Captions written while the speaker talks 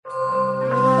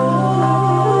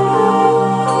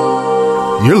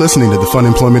You're listening to the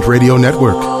Funemployment Radio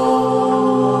Network. The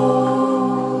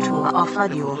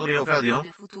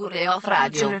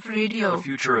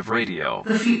future of radio.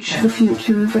 The future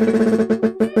of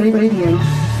radio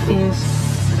is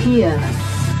here.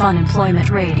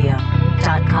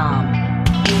 Funemploymentradio.com.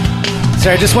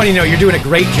 Sarah, I just want you to know you're doing a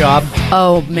great job.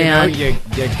 Oh, man. You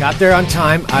got there on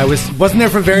time. I wasn't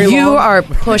there for very long. You are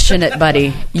pushing it,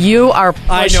 buddy. You are pushing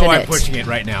it. I know I'm pushing it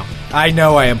right now. I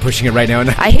know I am pushing it right now.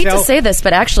 And I hate to say this,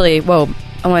 but actually,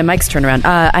 my mic's turned around.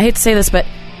 I hate to say this, but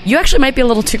you actually might be a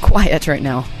little too quiet right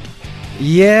now.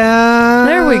 Yeah.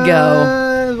 There we go.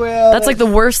 Well, that's like the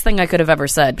worst thing I could have ever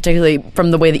said, particularly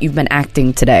from the way that you've been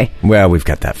acting today. Well, we've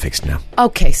got that fixed now.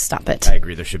 Okay, stop it. I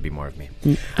agree. There should be more of me.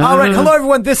 All right. Hello,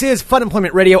 everyone. This is Fun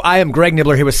Employment Radio. I am Greg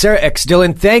Nibbler here with Sarah X.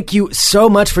 Dillon. Thank you so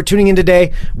much for tuning in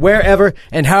today, wherever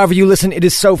and however you listen. It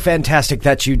is so fantastic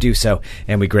that you do so,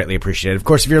 and we greatly appreciate it. Of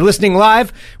course, if you're listening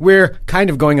live, we're kind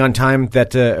of going on time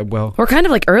that, we're kind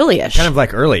of like early-ish. Kind of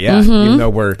like early, yeah. Mm-hmm. Even though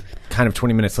we're kind of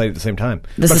 20 minutes late at the same time.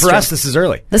 But for us, this is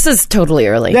early. This is totally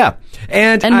early. Yeah.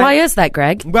 And why is that,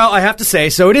 Greg? Well, I have to say,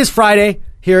 so it is Friday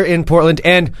here in Portland,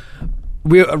 and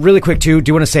we really quick, too,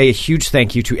 do want to say a huge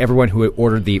thank you to everyone who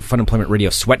ordered the Fun Employment Radio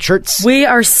sweatshirts. We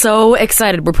are so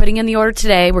excited. We're putting in the order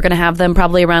today. We're going to have them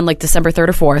probably around like December 3rd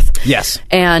or 4th. Yes.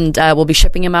 And we'll be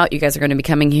shipping them out. You guys are going to be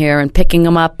coming here and picking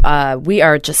them up. We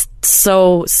are just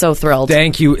so thrilled.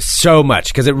 Thank you so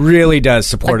much, because it really does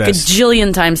support us. A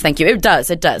gajillion times thank you. It does.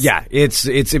 Yeah,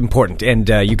 it's important, and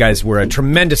you guys were a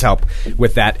tremendous help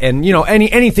with that. And, you know,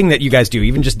 anything that you guys do,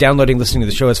 even just downloading, listening to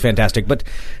the show is fantastic, but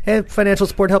financial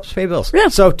support helps pay bills. Yeah.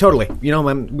 So totally, you know,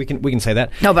 we can say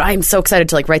that. No, but I'm so excited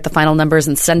to like write the final numbers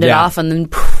and send it off, and then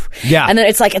and then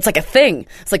it's like a thing.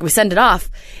 It's like we send it off,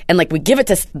 and like we give it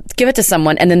to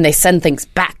someone, and then they send things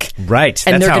back. Right,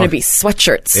 and they're going to be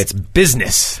sweatshirts. It's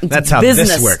business. That's how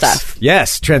this works. Stuff.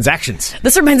 Yes, transactions.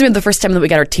 This reminds me of the first time that we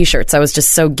got our T-shirts. I was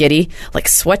just so giddy. Like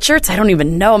sweatshirts, I don't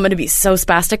even know. I'm going to be so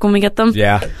spastic when we get them.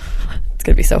 Yeah, it's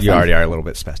going to be so fun. You already are a little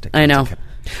bit spastic. I know. Okay.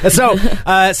 So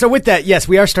with that, yes,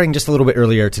 we are starting just a little bit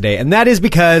earlier today, and that is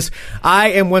because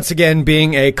I am once again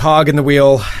being a cog in the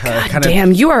wheel. God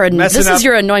damn, you are. This is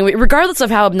your annoying. Regardless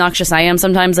of how obnoxious I am,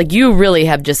 sometimes like you really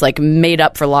have just like made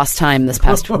up for lost time this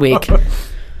past week.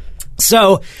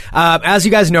 So, as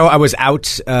you guys know, I was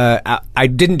out. I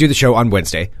didn't do the show on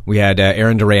Wednesday. We had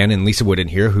Aaron Duran and Lisa Wood in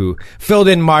here who filled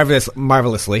in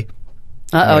marvelously.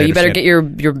 You better get your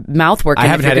mouth working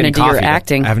if you're going to do your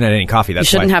acting. I haven't had any coffee.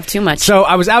 That's you shouldn't why. have too much. So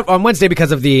I was out on Wednesday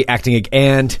because of the acting gig,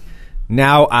 and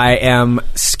now I am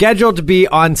scheduled to be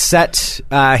on set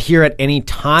here at any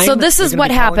time. So this is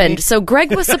what happened. So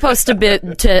Greg was supposed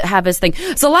to have his thing.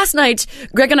 So last night,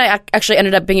 Greg and I actually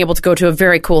ended up being able to go to a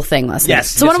very cool thing last night.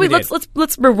 So why don't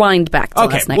let's rewind back to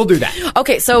last night. Okay, we'll do that.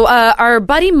 Okay, so our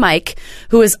buddy Mike,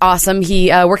 who is awesome,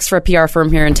 he works for a PR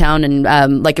firm here in town, and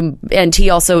and he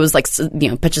also is like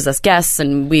pitches us guests,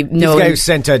 and we know this guy who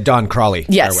sent Don Crawley.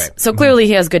 Yes, our way. So clearly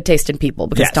he has good taste in people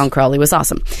because Don Crawley was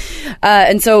awesome,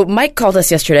 and so Mike called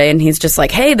us yesterday, and he's just like,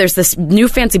 hey, there's this new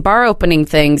fancy bar opening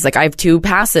thing. He's like, I have 2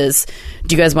 passes.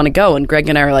 Do you guys want to go? And Greg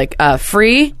and I are like,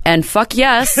 free and fuck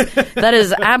yes. That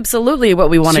is absolutely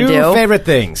what we want to do. 2 favorite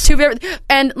things. 2 favorite,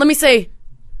 and let me say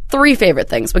 3 favorite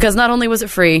things, because not only was it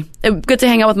free, good to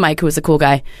hang out with Mike, who is a cool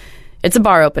guy. It's a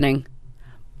bar opening.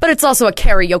 But it's also a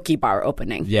karaoke bar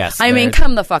opening. Yes. I mean,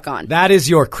 come the fuck on. That is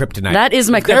your kryptonite. That is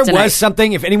my kryptonite. There was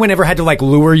something, if anyone ever had to, like,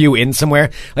 lure you in somewhere,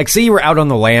 like, say you were out on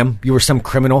the lam, you were some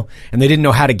criminal, and they didn't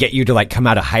know how to get you to, like, come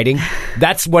out of hiding.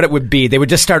 That's what it would be. They would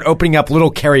just start opening up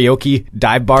little karaoke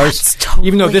dive bars. That's totally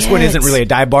even though this one isn't really a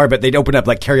dive bar, but they'd open up,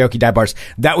 like, karaoke dive bars.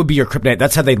 That would be your kryptonite.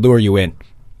 That's how they'd lure you in.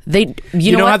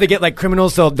 You know how they get like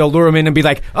criminals? They'll lure them in and be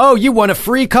like, "Oh, you want a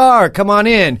free car? Come on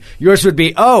in." Yours would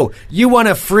be, "Oh, you want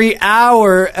a free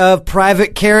hour of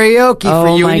private karaoke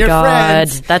for you and your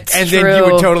friends?" That's and true. Then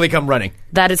you would totally come running.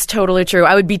 That is totally true.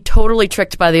 I would be totally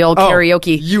tricked by the old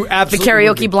karaoke. You absolutely the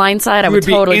karaoke blind side. I would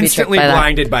totally be instantly be tricked by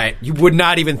blinded by it. You would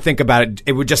not even think about it.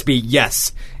 It would just be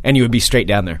yes, and you would be straight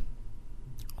down there.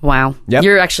 Wow. Yep.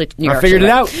 I figured it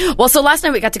out. Well, so last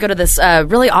night we got to go to this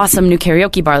really awesome new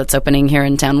karaoke bar that's opening here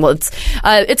in town. Well,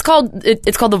 it's called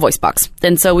the Voice Box.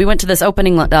 And so we went to this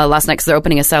opening last night because they're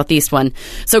opening a southeast one.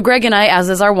 So Greg and I, as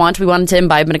is our wont, we wanted to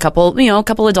imbibe in a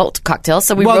couple adult cocktails.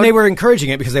 So they were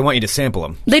encouraging it because they want you to sample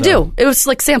them. They do. It was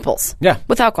like samples. Yeah.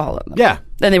 With alcohol in them. Yeah.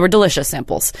 And they were delicious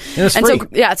samples. And it was free.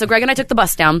 So Greg and I took the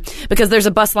bus down because there's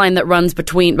a bus line that runs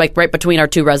right between our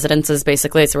 2 residences,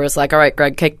 basically. So we're just like, all right,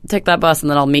 Greg, take that bus, and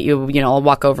then I'll meet you. I'll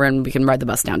walk over and we can ride the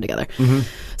bus down together. Mm-hmm.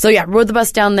 So rode the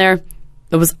bus down there.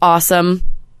 It was awesome.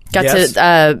 Got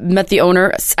to met the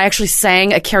owner. I actually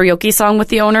sang a karaoke song with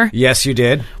the owner. Yes, you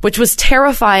did. Which was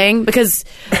terrifying because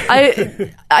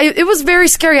it was very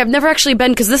scary. I've never actually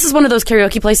been, because this is one of those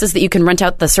karaoke places that you can rent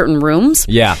out the certain rooms.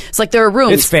 Yeah. It's like there are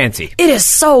rooms. It's fancy. It is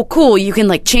so cool. You can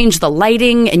like change the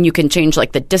lighting and you can change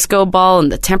like the disco ball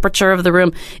and the temperature of the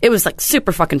room. It was like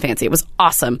super fucking fancy. It was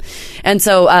awesome. And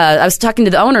so I was talking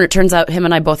to the owner. It turns out him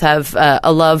and I both have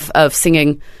a love of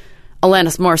singing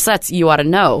Alanis Morissette's You Oughta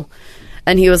Know.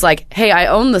 And he was like, hey, I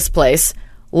own this place.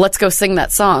 Let's go sing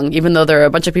that song, even though there are a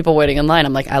bunch of people waiting in line.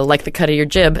 I'm like, I like the cut of your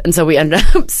jib. And so we ended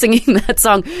up singing that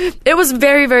song. It was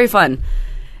very, very fun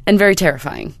and very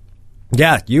terrifying.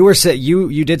 Yeah, you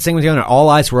did sing with the owner. All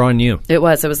eyes were on you. It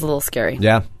was a little scary.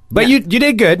 Yeah. But you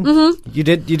did good. Mm-hmm. You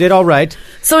did all right.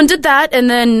 So and did that, and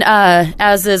then,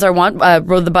 as is our want,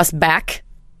 rode the bus back.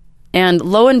 And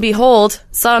lo and behold,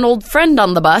 saw an old friend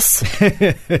on the bus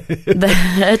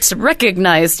that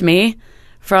recognized me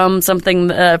from something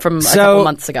from a couple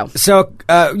months ago. So,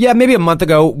 maybe a month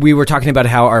ago, we were talking about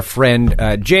how our friend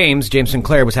James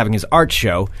Sinclair was having his art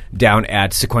show down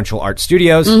at Sequential Art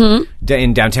Studios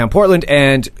in downtown Portland.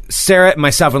 And Sarah,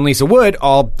 myself, and Lisa Wood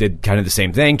all did kind of the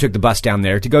same thing, took the bus down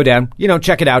there to go down,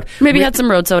 check it out. Maybe had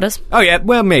some road sodas. Oh, yeah.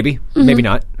 Well, maybe. Maybe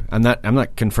not. I'm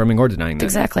not confirming or denying that.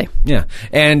 Exactly. Yeah.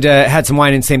 And had some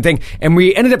wine and same thing. And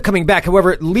we ended up coming back.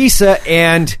 However, Lisa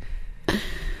and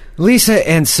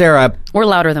Sarah were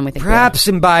louder than we think. Perhaps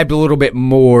imbibed a little bit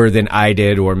more than I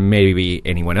did, or maybe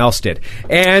anyone else did.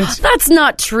 And that's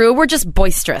not true. We're just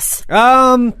boisterous.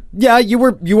 Yeah,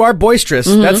 you are boisterous.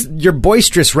 You're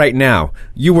boisterous right now.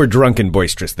 You were drunk and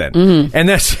boisterous then.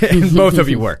 And both of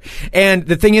you were. And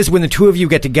the thing is, when the two of you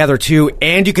get together too,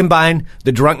 and you combine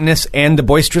the drunkenness and the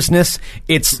boisterousness,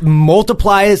 it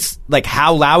multiplies like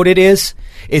how loud it is.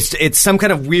 It's some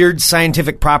kind of weird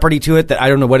scientific property to it that I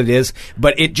don't know what it is,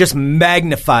 but it just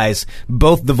magnifies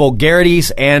both the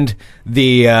vulgarities and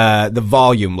the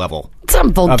volume level. It's not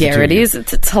vulgarities.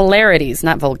 It's hilarities,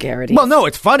 not vulgarities. Well, no,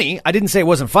 it's funny. I didn't say it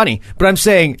wasn't funny, but I'm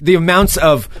saying the amounts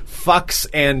of fucks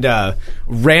and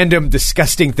random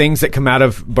disgusting things that come out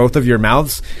of both of your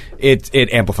mouths,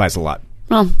 it amplifies a lot.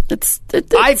 Well,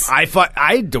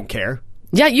 I don't care.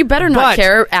 Yeah, you better not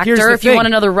care, actor, if you want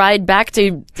another ride back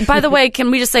to... By the way,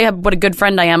 can we just say what a good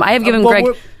friend I am? I have given Greg...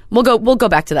 We'll go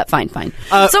back to that. Fine.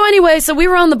 So anyway, we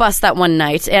were on the bus that one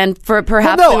night, and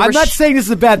perhaps... Well, no, I'm not saying this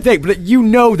is a bad thing, but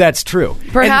that's true.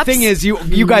 Perhaps... And the thing is,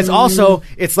 you guys also...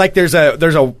 It's like there's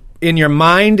a... In your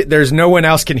mind, there's no one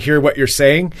else can hear what you're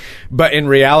saying, but in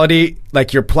reality,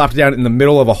 like you're plopped down in the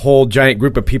middle of a whole giant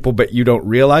group of people, but you don't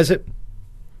realize it.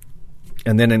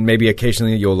 And then maybe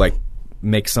occasionally you'll like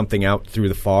make something out through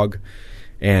the fog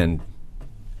and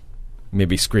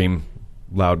maybe scream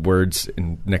loud words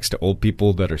next to old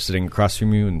people that are sitting across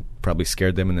from you and probably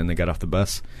scared them, and then they got off the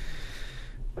bus.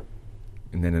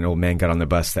 And then an old man got on the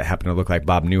bus that happened to look like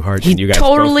Bob Newhart. He and you guys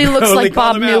totally looks like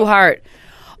Bob Newhart.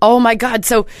 Oh, my God.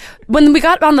 So when we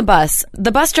got on the bus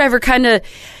driver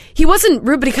he wasn't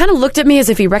rude, but he kind of looked at me as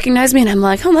if he recognized me, and I'm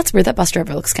like, oh, that's weird. That bus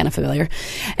driver looks kind of familiar.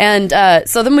 And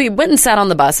so then we went and sat on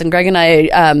the bus, and Greg and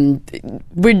I,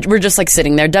 we're just like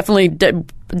sitting there. Definitely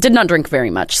did not drink very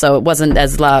much, so it wasn't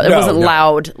as loud. It wasn't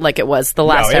loud like it was the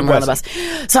last time we were on the bus.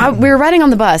 So we were riding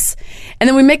on the bus, and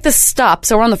then we make this stop.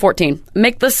 So we're on the 14.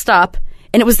 Make this stop.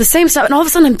 And it was the same stop, and all of a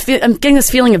sudden I'm getting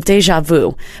this feeling of deja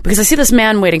vu because I see this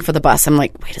man waiting for the bus. I'm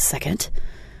like, wait a second.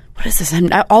 What is this?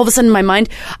 And all of a sudden in my mind,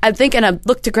 I think, and I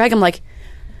look to Greg, I'm like,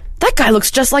 that guy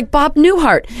looks just like Bob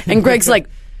Newhart. And Greg's like,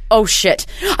 oh shit.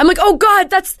 I'm like, oh God,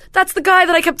 that's the guy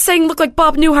that I kept saying looked like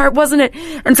Bob Newhart, wasn't it?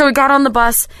 And so we got on the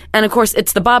bus, and of course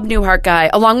it's the Bob Newhart guy,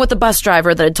 along with the bus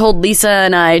driver that had told Lisa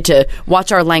and I to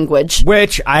watch our language.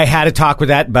 Which I had a talk with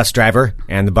that bus driver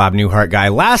and the Bob Newhart guy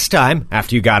last time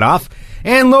after you got off.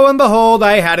 And lo and behold,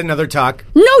 I had another talk.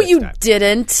 No, you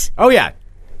didn't. Oh, yeah.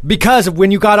 Because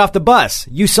when you got off the bus,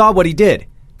 you saw what he did.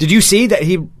 Did you see that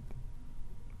he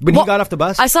got off the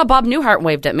bus? I saw Bob Newhart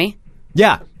waved at me.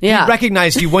 Yeah. He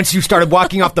recognized you once you started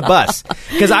walking off the bus.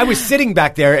 Because I was sitting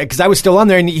back there, because I was still on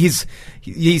there, and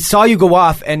he saw you go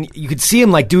off, and you could see him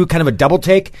like do kind of a double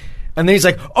take. And then he's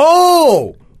like,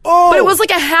 oh! But it was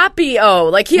like a happy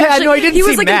like he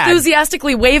was like mad.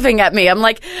 Enthusiastically waving at me. I'm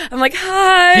like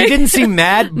hi. He didn't seem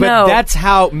mad, but no. That's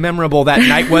how memorable that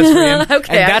night was for him.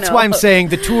 Okay, and that's why I'm saying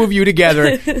the two of you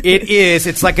together,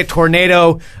 it's like a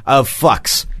tornado of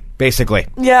fucks, basically.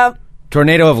 Yeah.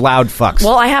 Tornado of loud fucks.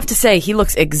 Well, I have to say, he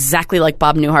looks exactly like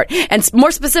Bob Newhart. And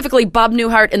more specifically, Bob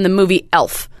Newhart in the movie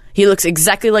Elf. He looks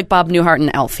exactly like Bob Newhart in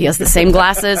Elf. He has the same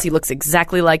glasses. He looks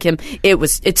exactly like him.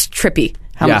 It's trippy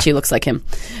how much he looks like him.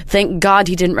 Thank God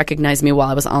he didn't recognize me while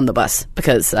I was on the bus,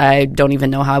 because I don't even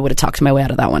know how I would have talked my way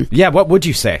out of that one. Yeah, what would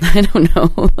you say? I don't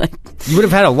know. You would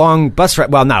have had a long bus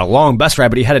ride. Well, not a long bus ride,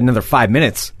 but he had another 5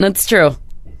 minutes. That's true.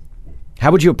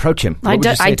 How would you approach him? I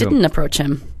didn't approach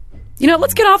him. You know,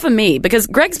 let's get off of me, because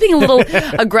Greg's being a little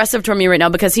aggressive toward me right now,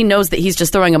 because he knows that he's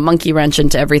just throwing a monkey wrench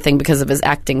into everything because of his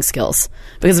acting skills,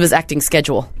 because of his acting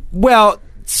schedule. Well,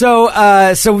 so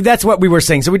that's what we were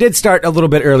saying. So we did start a little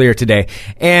bit earlier today,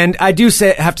 and I do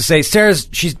have to say,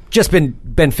 she's just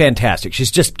been fantastic. She's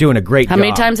just doing a great job. How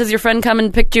many times has your friend come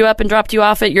and picked you up and dropped you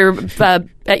off at your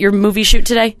movie shoot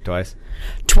today?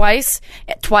 Twice.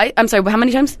 I'm sorry. How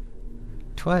many times?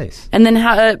 Twice. And then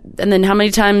how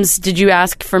many times did you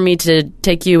ask for me to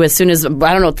take you as soon as, I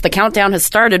don't know, the countdown has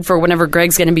started for whenever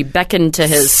Greg's going to be beckoned to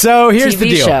his here's TV the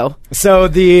deal. show? So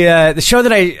the show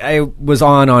that I was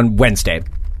on Wednesday,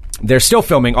 they're still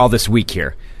filming all this week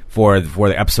here for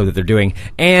the episode that they're doing,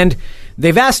 and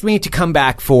they've asked me to come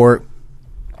back for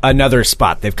another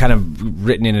spot. They've kind of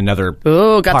written in another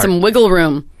part. Some wiggle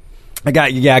room. I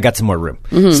got some more room.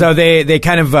 Mm-hmm. So they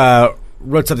kind of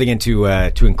wrote something in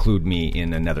to include me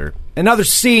in another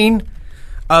scene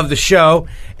of the show,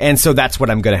 and so that's what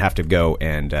I'm going to have to go,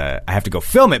 and I have to go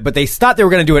film it. But they thought they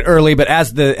were going to do it early, but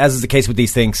as is the case with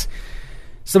these things,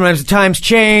 sometimes the times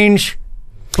change.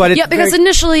 But because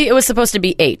initially it was supposed to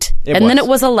be 8, and then it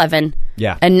was 11.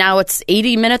 Yeah, and now it's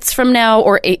 80 minutes from now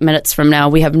or 8 minutes from now.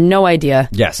 We have no idea.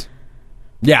 Yes.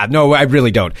 Yeah. No, I really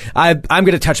don't. I'm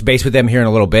going to touch base with them here in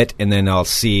a little bit, and then I'll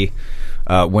see.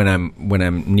 When I'm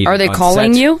needed. Are they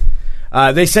calling you?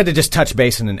 They said to just touch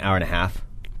base in an hour and a half.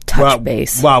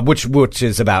 Base. Well, which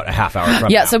is about a half hour from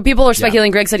now. So people are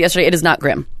speculating. Greg said yesterday it is not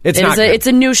Grimm. It's not Grimm. It's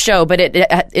a new show, but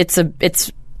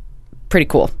it's pretty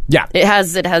cool. Yeah. It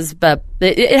has it's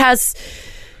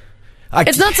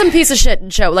not some piece of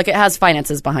shit show. Like, it has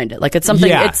finances behind it. Like, it's something.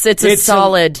 Yeah. It's a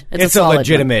solid. It's a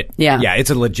legitimate. One. Yeah. It's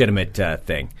a legitimate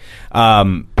thing.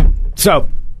 So.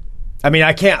 I mean,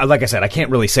 I can't, like I said, I can't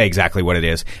really say exactly what it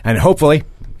is, and hopefully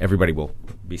everybody will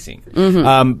be seeing it.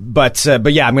 Mm-hmm. But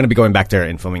yeah, I'm going to be going back there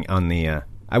and filming on the.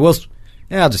 I'll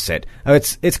just say it.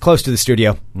 It's close to the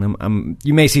studio.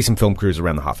 You may see some film crews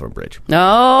around the Hawthorne Bridge.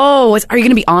 Oh, are you going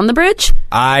to be on the bridge?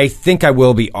 I think I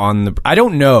will be on the. I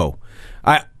don't know.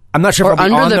 I'm not sure if I'll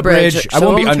be on the bridge. I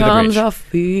won't be under the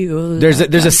bridge.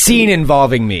 There's a scene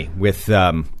involving me with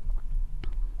another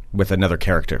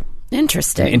character.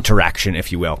 Interesting. An interaction,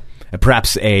 if you will.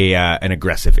 Perhaps an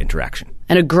aggressive interaction.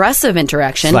 An aggressive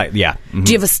interaction? Yeah. Mm-hmm.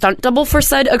 Do you have a stunt double for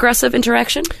said aggressive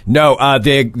interaction? No,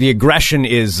 the aggression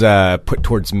is put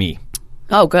towards me.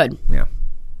 Oh, good. Yeah.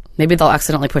 Maybe they'll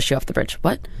accidentally push you off the bridge.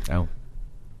 What? Oh.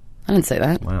 I didn't say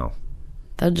that. Wow.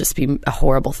 That would just be a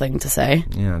horrible thing to say.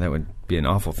 Yeah, that would be an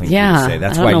awful thing to say.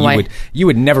 That's why you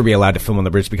would never be allowed to film on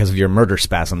the bridge because of your murder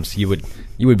spasms. You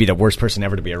would be the worst person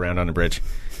ever to be around on a bridge.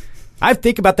 I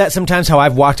think about that sometimes, how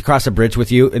I've walked across a bridge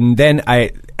with you, and then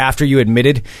after you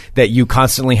admitted that you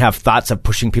constantly have thoughts of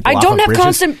pushing people off of bridges. I don't have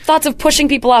constant thoughts of pushing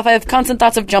people off. I have constant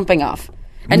thoughts of jumping off.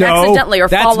 And accidentally or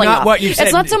falling off. That's not what you said.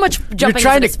 It's not so much jumping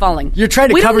as it is falling. You're trying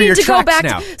to cover your tracks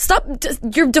now. Stop.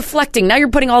 You're deflecting. Now you're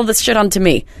putting all this shit onto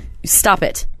me. Stop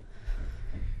it.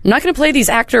 I'm not going to play these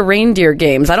actor reindeer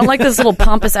games. I don't like this little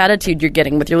pompous attitude you're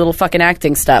getting with your little fucking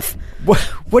acting stuff.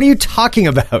 What are you talking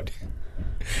about?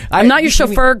 I'm not your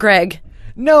chauffeur, Greg.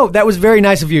 No, that was very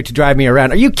nice of you to drive me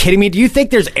around. Are you kidding me? Do you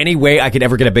think there's any way I could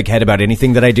ever get a big head about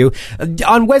anything that I do?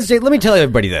 On Wednesday, let me tell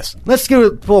everybody this. Let's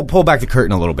pull back the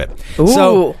curtain a little bit.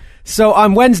 Ooh. So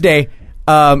on Wednesday,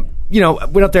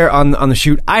 went up there on the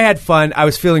shoot. I had fun. I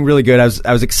was feeling really good.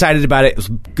 I was excited about it. It was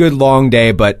a good long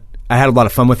day, but I had a lot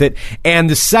of fun with it. And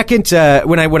the second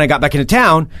when I got back into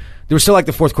town, there was still like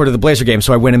the fourth quarter of the Blazer game,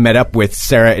 so I went and met up with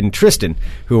Sarah and Tristan,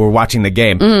 who were watching the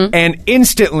game. Mm-hmm. And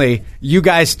instantly, you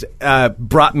guys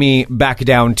brought me back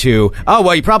down to, oh,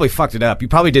 well, you probably fucked it up. You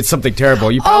probably did something terrible.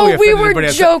 You probably we were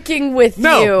joking with you.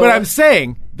 No, but I'm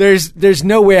saying, there's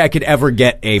no way I could ever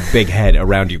get a big head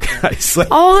around you guys.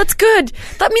 Oh, that's good.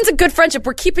 That means a good friendship.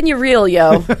 We're keeping you real,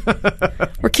 yo.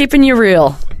 We're keeping you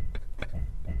real.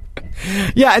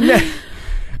 Yeah, and then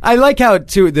I like how,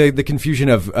 too, the confusion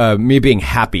of me being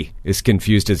happy is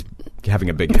confused as having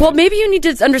a big head. Well, maybe you need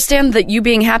to understand that you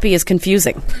being happy is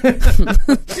confusing.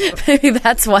 Maybe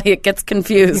that's why it gets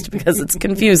confused, because it's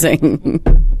confusing.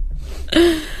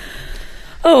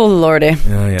 Oh, Lordy.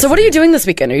 Yes, so what are you doing this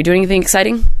weekend? Are you doing anything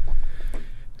exciting?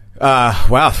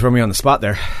 Wow, throw me on the spot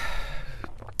there.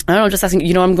 I don't know, just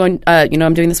asking. I'm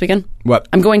doing this weekend? What?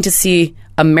 I'm going to see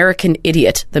American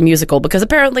Idiot, the musical, because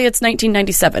apparently it's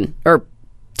 1997, or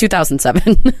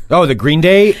 2007. Oh, the Green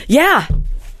Day? Yeah.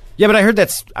 Yeah, but I heard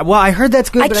that's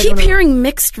good. I but keep hearing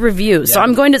mixed reviews. Yeah. So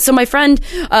I'm going to. So my friend,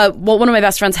 one of my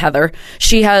best friends, Heather,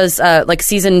 she has like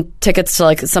season tickets to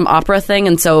like some opera thing,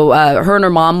 and so her and her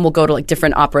mom will go to like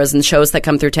different operas and shows that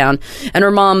come through town. And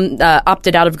her mom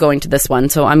opted out of going to this one,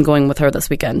 so I'm going with her this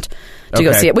weekend to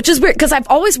go see it, which is weird because I've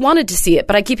always wanted to see it,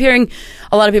 but I keep hearing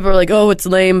a lot of people are like, "Oh, it's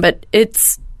lame," but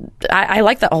it's. I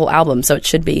like that whole album, so it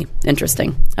should be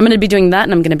interesting. I'm going to be doing that,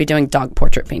 and I'm going to be doing dog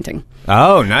portrait painting.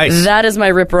 Oh, nice. That is my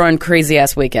rip-roaring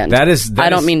crazy-ass weekend. I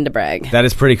don't mean to brag. That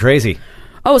is pretty crazy.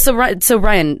 Oh, so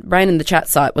Ryan in the chat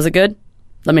saw it. Was it good?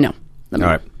 Let me know. All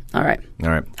right.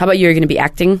 How about you? You're going to be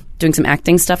doing some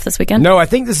acting stuff this weekend? No, I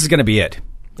think this is going to be it.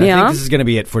 I think this is going to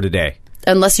be it for today.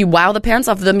 Unless you wow the pants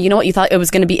off of them. You know what? You thought it was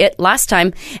going to be it last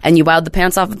time, and you wowed the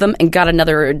pants off of them and got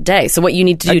another day. So what you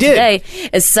need to do today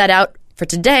is set out for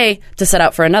today to set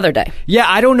out for another day. Yeah,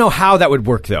 I don't know how that would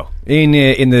work, though, in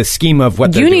the scheme of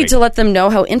what they're doing. You need to let them know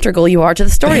how integral you are to the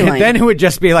storyline. Then it would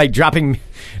just be like dropping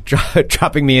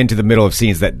me into the middle of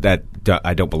scenes that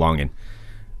I don't belong in.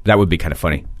 That would be kind of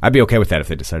funny. I'd be okay with that if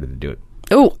they decided to do it.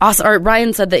 Oh, awesome. Or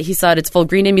Ryan said that he saw it. It's full of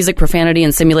Green Day music, profanity,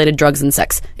 and simulated drugs and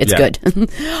sex. It's good.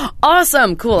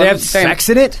 Awesome. Cool. They have sex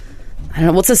in it? I don't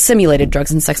know. What's a simulated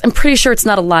drugs and sex? I'm pretty sure it's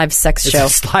not a live sex show.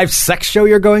 It's a live sex show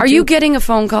you're going to? Are you getting a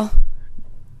phone call?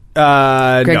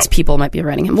 Greg's people might be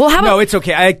writing him. Well, how about... No, it's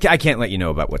okay. I can't let you know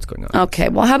about what's going on. Okay.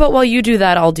 Well, how about while you do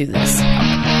that, I'll do this.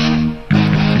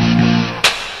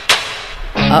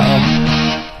 Uh-oh.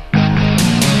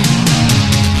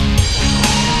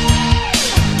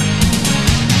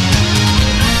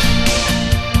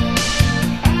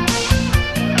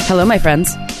 Hello, my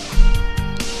friends.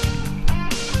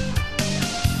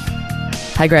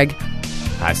 Hi, Greg.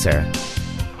 Hi, Sarah.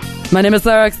 My name is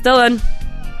Sarah X. Dillon.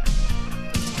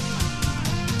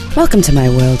 Welcome to my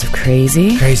world of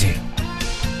crazy. Crazy.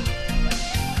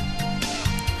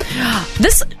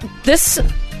 This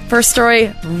first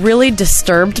story really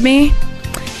disturbed me.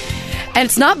 And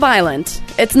it's not violent.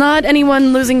 It's not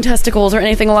anyone losing testicles or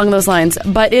anything along those lines.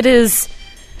 But it is...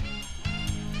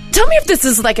 Tell me if this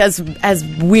is like as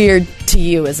weird to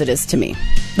you as it is to me.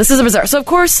 This is bizarre. So, of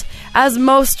course, as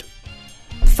most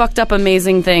fucked up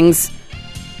amazing things,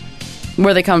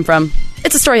 where they come from,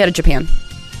 it's a story out of Japan.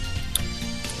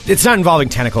 It's not involving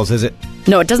tentacles, is it?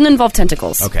 No, it doesn't involve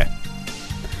tentacles. Okay.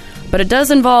 But it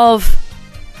does involve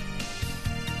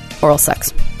oral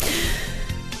sex.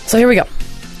 So here we go.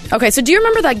 Okay, so do you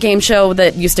remember that game show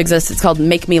that used to exist? It's called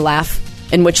Make Me Laugh,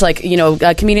 in which, like,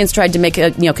 comedians tried to make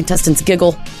contestants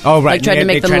giggle. Oh, right. Like, tried to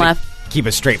make them laugh. Keep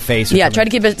a straight face. Yeah, try to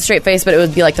keep a straight face, but it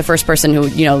would be like the first person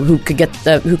who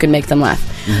could make them laugh.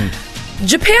 Mm-hmm.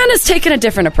 Japan has taken a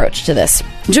different approach to this.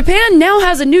 Japan now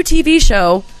has a new TV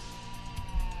show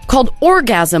called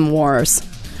Orgasm Wars,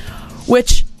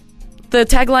 which the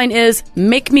tagline is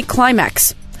 "Make Me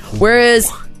Climax," whereas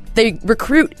they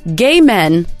recruit gay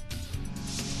men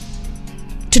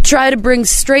to try to bring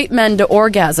straight men to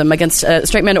orgasm against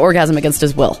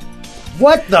his will.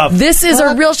 What the This is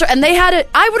a real show, and they had it.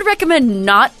 I would recommend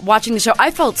not watching the show.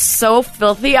 I felt so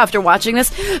filthy after watching this.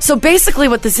 So basically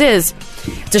what this is,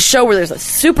 it's a show where there's a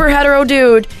super hetero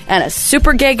dude and a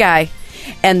super gay guy,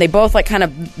 and they both like kind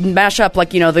of mash up. Like,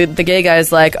 the gay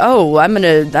guy's like, "Oh,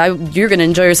 you're gonna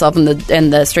enjoy yourself," and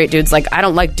the straight dude's like, "I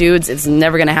don't like dudes. It's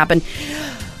never gonna happen."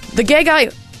 The gay guy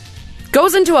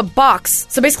goes into a box.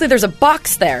 So basically there's a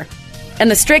box there, and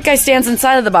the straight guy stands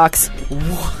inside of the box.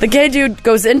 The gay dude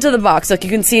goes into the box. Like, you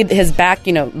can see his back,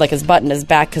 like his butt in his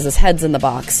back because his head's in the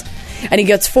box. And he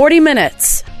gets 40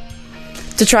 minutes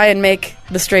to try and make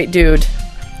the straight dude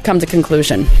come to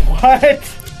conclusion. What?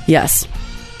 Yes.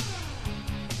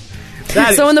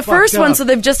 So in the first one, so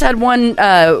they've just had one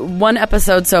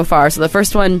episode so far. So the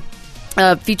first one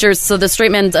features, so the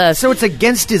straight man... so it's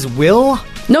against his will?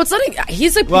 No, it's not.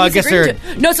 He's like... Well, I guess they're...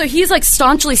 No, so he's like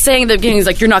staunchly saying at the beginning, he's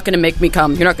like, "You're not going to make me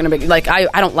come. You're not going to make... Like, I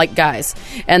don't like guys."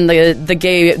 And the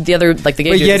gay... The other... Like, the gay...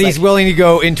 But yet he's willing to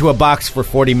go into a box for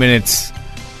 40 minutes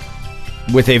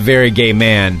with a very gay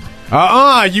man.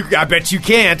 I bet you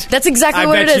can't. That's exactly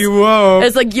what it is. I bet you won't.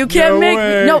 It's like, you can't make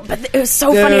me. No, but it was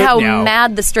so funny how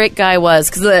mad the straight guy was,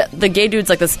 because the gay dude's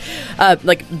like this,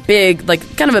 like big,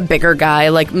 like kind of a bigger guy,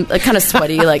 like kind of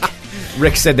sweaty, like.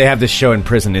 Rick said they have this show in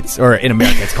prison. Or in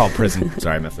America, it's called Prison.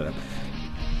 Sorry, I messed it up.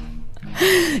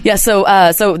 Yeah,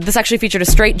 so this actually featured a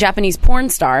straight Japanese porn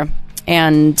star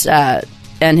and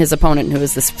his opponent, who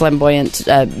is this flamboyant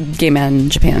gay man in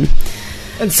Japan.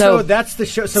 And so that's the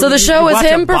show. So the show is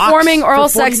him performing oral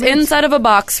sex inside of a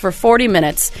box for 40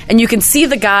 minutes. And you can see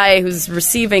the guy who's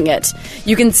receiving it.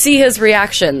 You can see his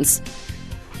reactions.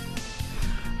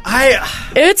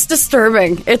 It's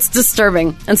disturbing. It's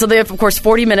disturbing. And so they have, of course,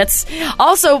 40 minutes.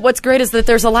 Also, what's great is that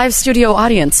there's a live studio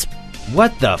audience.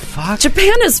 What the fuck?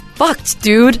 Japan is fucked,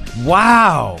 dude.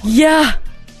 Wow. Yeah.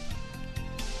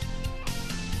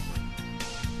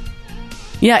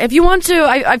 Yeah, if you want to,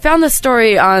 I found this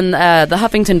story on the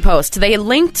Huffington Post. They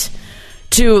linked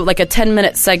to like a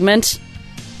 10-minute segment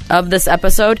of this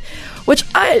episode, which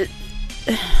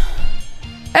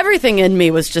everything in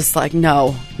me was just like,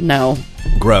 no.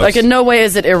 Gross. Like, in no way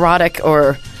is it erotic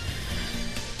or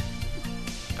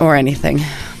anything.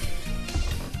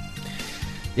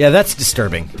 Yeah, that's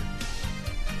disturbing.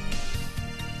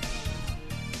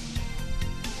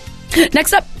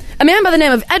 Next up, a man by the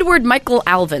name of Edward Michael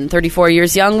Alvin, 34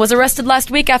 years young, was arrested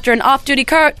last week after an off-duty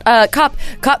cop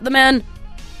caught the man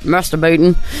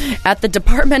masturbating at the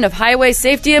Department of Highway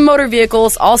Safety and Motor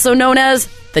Vehicles, also known as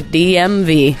the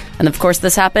DMV. And of course,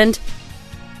 this happened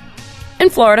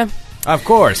in Florida. Of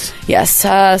course. Yes.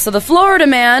 So the Florida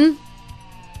man,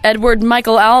 Edward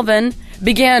Michael Alvin,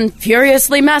 began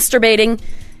furiously masturbating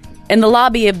in the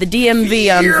lobby of the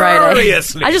DMV on Friday.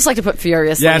 Furiously. I just like to put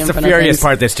furiously. Yeah, it's the furious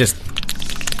part that's just...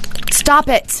 Stop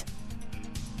it.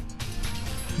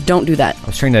 Don't do that. I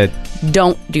was trying to...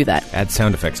 Don't do that. Add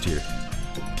sound effects to your...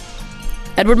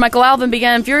 Edward Michael Alvin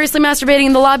began furiously masturbating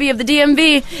in the lobby of the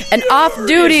DMV. An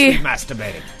off-duty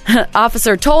masturbating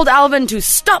officer told Alvin to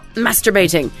stop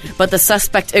masturbating, but the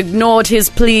suspect ignored his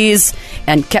pleas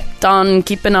and kept on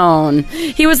keeping on.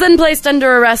 He was then placed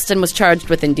under arrest and was charged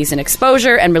with indecent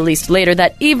exposure and released later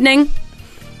that evening.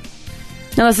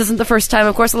 Now, this isn't the first time.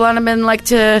 Of course, a lot of men like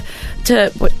to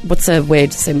what's a way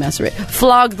to say masturbate?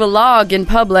 Flog the log in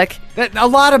public. A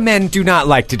lot of men do not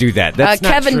like to do that. That's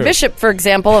not Kevin true. Bishop, for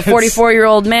example, a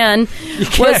 44-year-old man,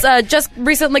 was just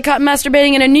recently caught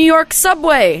masturbating in a New York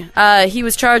subway. He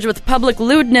was charged with public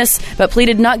lewdness, but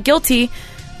pleaded not guilty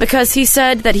because he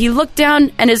said that he looked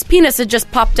down and his penis had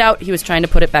just popped out. He was trying to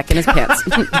put it back in his pants.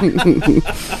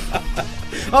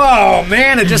 Oh,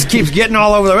 man, it just keeps getting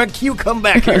all over the way. You come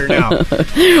back here now.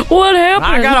 What happened?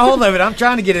 I got a hold of it. I'm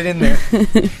trying to get it in there.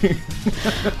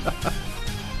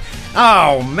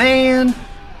 Oh, man.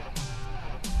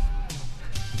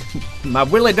 My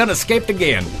Willie done escaped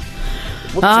again.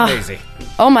 Whoopsie-daisy.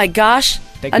 Oh, my gosh.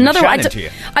 Another one.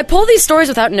 I pull these stories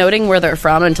without noting where they're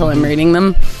from until I'm reading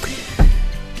them.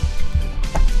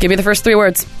 Give me the first three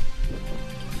words.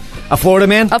 A Florida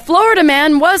man? A Florida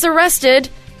man was arrested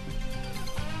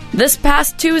this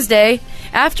past Tuesday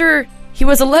after he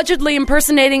was allegedly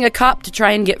impersonating a cop to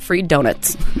try and get free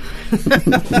donuts.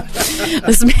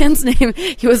 This man's name,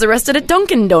 he was arrested at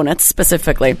Dunkin' Donuts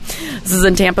specifically. This is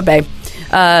in Tampa Bay.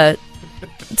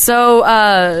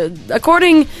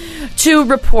 According to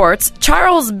reports,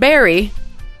 Charles Berry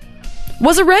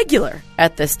was a regular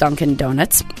at this Dunkin'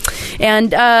 Donuts.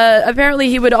 And apparently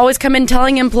he would always come in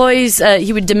telling employees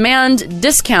he would demand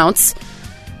discounts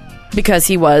because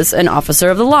he was an officer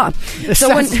of the law. It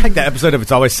sounds like that episode of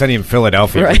It's Always Sunny in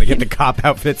Philadelphia, right? When they get the cop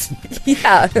outfits.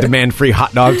 Yeah. Demand free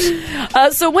hot dogs.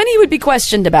 So when he would be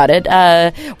questioned about it,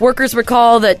 workers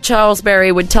recall that Charles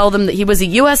Berry would tell them that he was a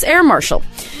U.S. Air Marshal.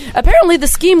 Apparently the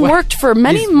scheme worked for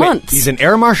many months. He's an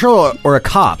air marshal or a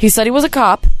cop? He said he was a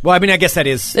cop. Well, I mean, I guess that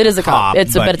is It is a cop. But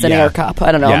it's an air cop.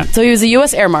 I don't know. Yeah. So he was a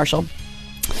U.S. Air Marshal.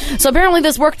 So apparently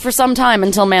this worked for some time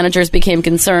until managers became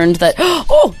concerned that,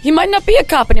 he might not be a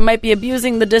cop and he might be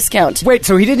abusing the discount. Wait,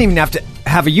 so he didn't even have to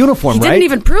have a uniform, right? He didn't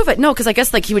even prove it. No, because I guess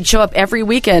he would show up every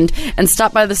weekend and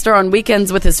stop by the store on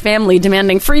weekends with his family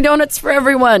demanding free donuts for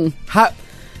everyone.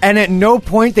 And at no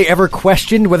point they ever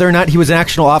questioned whether or not he was an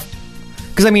actual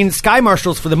because, I mean, Sky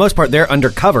Marshals, for the most part, they're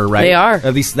undercover, right? They are.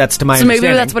 At least that's to my understanding. So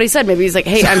maybe that's what he said. Maybe he's like,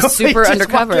 hey, I'm super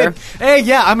undercover. Hey,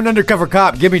 yeah, I'm an undercover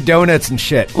cop. Give me donuts and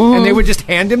shit. Mm. And they would just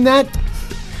hand him that?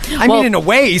 I mean, in a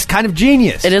way, he's kind of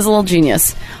genius. It is a little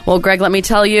genius. Well, Greg, let me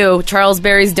tell you, Charles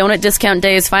Berry's donut discount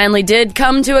days finally did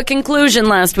come to a conclusion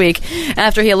last week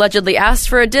after he allegedly asked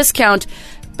for a discount,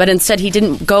 but instead he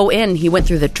didn't go in. He went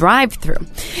through the drive-thru.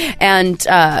 And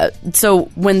so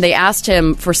when they asked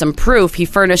him for some proof, he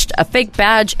furnished a fake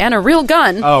badge and a real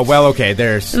gun. Oh, well, okay,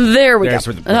 there we go.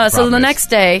 So the next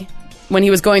day, when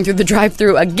he was going through the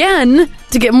drive-thru again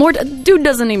to get more... Dude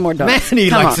doesn't need more donuts. Man, he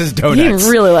likes his donuts. He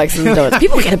really likes his donuts.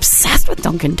 People get obsessed with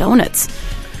Dunkin' Donuts.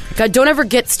 God, don't ever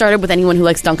get started with anyone who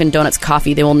likes Dunkin' Donuts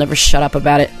coffee. They will never shut up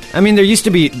about it. I mean, there used to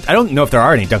be... I don't know if there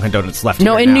are any Dunkin' Donuts left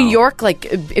No, here in now. New York,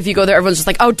 if you go there, everyone's just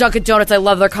like, oh, Dunkin' Donuts, I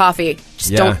love their coffee.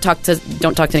 Just don't talk to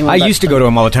anyone. I used to go to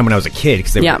them all the time when I was a kid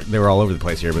because they were all over the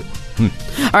place here, but...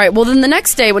 All right, well, then the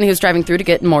next day when he was driving through to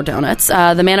get more donuts,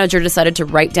 the manager decided to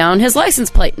write down his license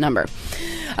plate number.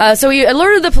 So he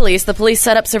alerted the police. The police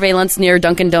set up surveillance near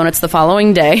Dunkin' Donuts the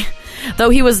following day. Though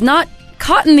he was not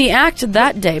caught in the act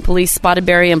that day. Police spotted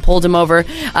Barry and pulled him over,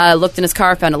 looked in his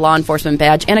car, found a law enforcement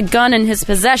badge and a gun in his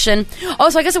possession. Oh,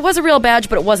 so I guess it was a real badge,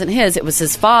 but it wasn't his. It was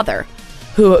his father,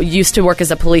 who used to work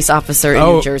as a police officer in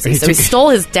New Jersey. So he stole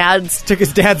his dad's... Took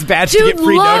his dad's badge to get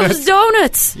free donuts. Dude loves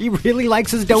donuts. He really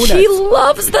likes his donuts. He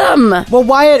loves them. Well,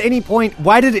 why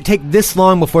did it take this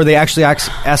long before they actually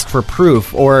asked for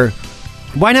proof? Or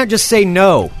why not just say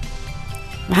no?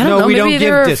 I don't know. Maybe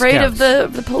they're afraid of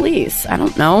the police. I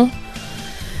don't know.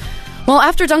 Well,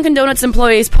 after Dunkin' Donuts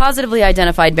employees positively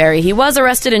identified Barry, he was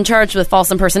arrested and charged with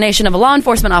false impersonation of a law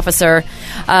enforcement officer.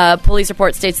 Police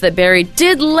report states that Barry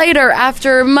did later,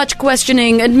 after much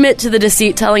questioning, admit to the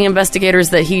deceit, telling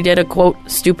investigators that he did a, quote,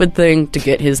 stupid thing to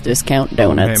get his discount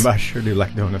donuts. Oh, man, I sure do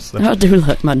like donuts, though. I do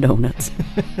like my donuts.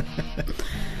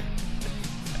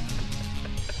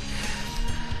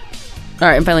 All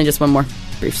right, and finally, just one more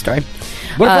brief story.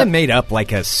 What if I made up,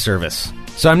 like, a service?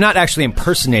 So I'm not actually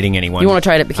impersonating anyone. You want to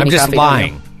try it at Bikini Coffee? I'm just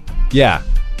lying. Yeah.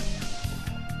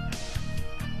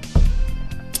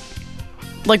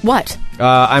 Like what?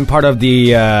 I'm part of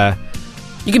the...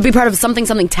 you could be part of something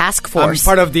task force. I'm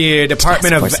part of the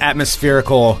Department of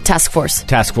Atmospherical... Task force.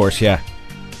 Task force, yeah.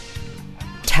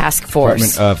 Task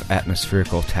force. Department of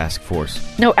Atmospherical Task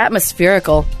Force. No,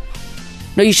 atmospherical.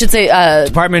 No, you should say...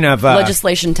 Department of...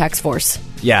 Legislation Task Force.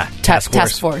 Yeah, task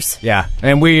force. Yeah,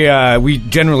 and we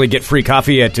generally get free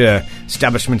coffee at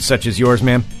establishments such as yours,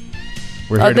 ma'am.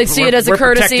 They see it as a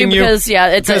courtesy because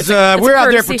it's we're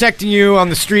out there protecting you on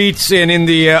the streets and in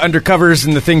the undercovers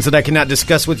and the things that I cannot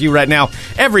discuss with you right now.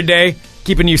 Every day,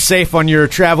 keeping you safe on your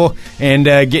travel and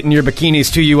getting your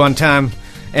bikinis to you on time.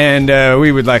 And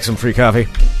we would like some free coffee.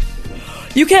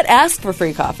 You can't ask for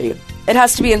free coffee. It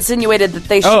has to be insinuated that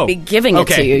they should be giving it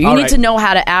to you. You need to know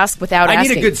how to ask without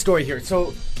asking. I need a good story here.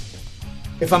 So,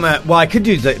 if I could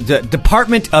do the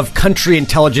Department of Country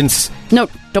Intelligence. No,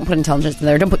 don't put intelligence in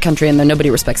there. Don't put country in there.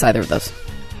 Nobody respects either of those.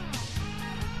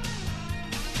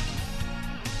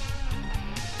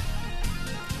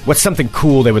 What's something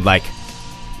cool they would like?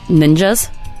 Ninjas?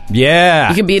 Yeah.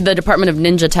 You could be the Department of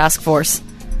Ninja Task Force.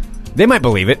 They might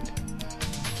believe it.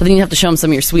 But then you have to show them some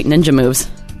of your sweet ninja moves.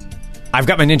 I've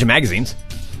got my ninja magazines.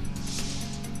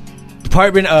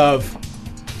 Department of...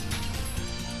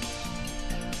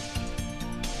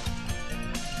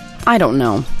 I don't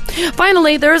know.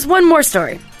 Finally, there is one more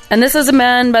story. And this is a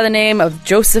man by the name of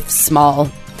Joseph Small.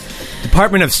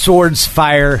 Department of Swords,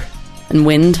 Fire... And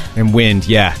Wind. And Wind,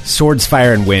 yeah. Swords,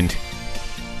 Fire, and Wind.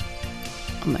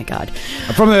 Oh my God.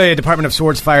 I'm from the Department of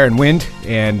Swords, Fire, and Wind.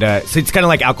 And so it's kind of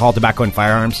like alcohol, tobacco, and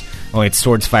firearms. Only it's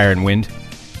Swords, Fire, and Wind.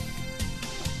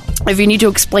 If you need to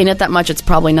explain it that much, it's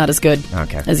probably not as good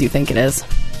as you think it is.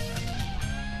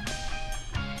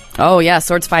 Oh, yeah,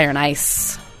 Swords, Fire, and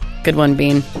Ice. Good one,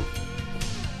 Bean.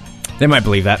 They might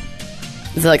believe that.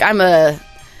 It's like, I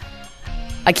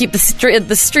keep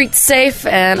the streets safe,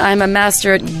 and I'm a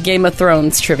master at Game of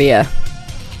Thrones trivia.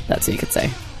 That's what you could say.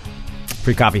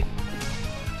 Free coffee.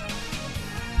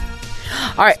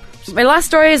 All right. My last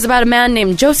story is about a man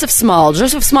named Joseph Small.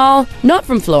 Joseph Small, not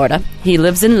from Florida. He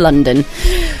lives in London.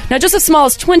 Now, Joseph Small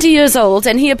is 20 years old,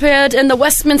 and he appeared in the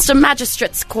Westminster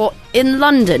Magistrates Court in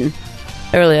London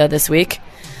earlier this week,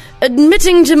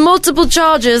 admitting to multiple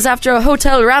charges after a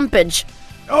hotel rampage.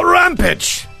 A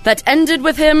rampage! That ended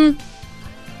with him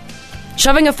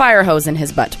shoving a fire hose in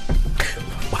his butt.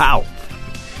 Wow.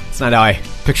 That's not how I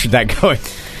pictured that going.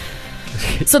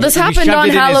 So this happened on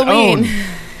Halloween.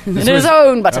 In his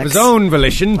own buttocks. Of his own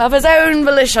volition. Of his own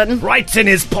volition. Right in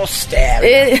his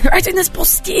posterior. Right in his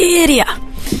posterior.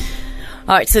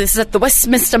 Alright, so this is at the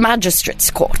Westminster Magistrates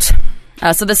Court.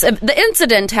 The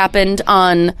incident happened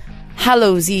on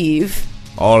Hallows Eve.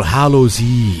 All Hallows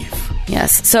Eve.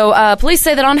 Yes. So police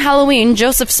say that on Halloween,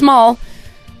 Joseph Small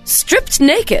stripped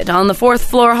naked on the 4th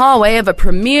floor hallway of a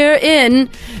premier inn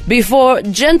before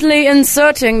gently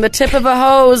inserting the tip of a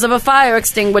hose of a fire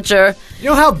extinguisher. You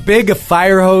know how big a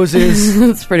fire hose is?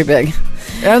 It's pretty big.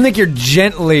 I don't think you're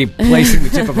gently placing the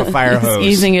tip of a fire hose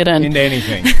easing it in. into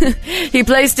anything. He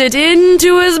placed it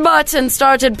into his butt and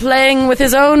started playing with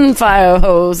his own fire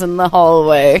hose in the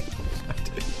hallway.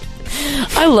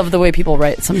 I love the way people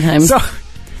write sometimes.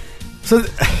 So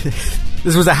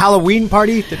this was a Halloween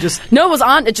party that just... No,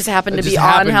 it just happened to be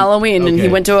on Halloween, and he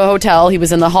went to a hotel. He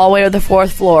was in the hallway of the 4th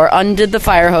floor, undid the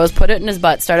fire hose, put it in his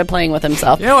butt, started playing with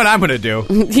himself. You know what I'm going to do?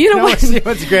 You know what?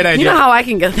 What's a great idea? You know how I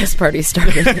can get this party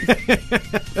started.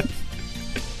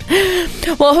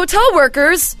 Well, hotel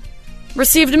workers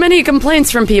received many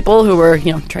complaints from people who were,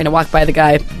 trying to walk by the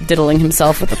guy diddling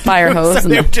himself with a fire hose. So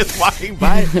they were just walking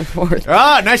by.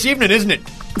 Nice evening, isn't it?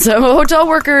 So hotel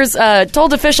workers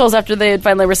told officials after they had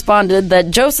finally responded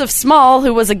that Joseph Small,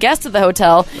 who was a guest at the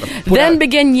hotel, then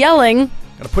began yelling.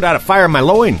 Gotta put out a fire in my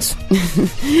loins.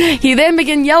 He then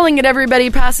began yelling at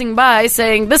everybody passing by,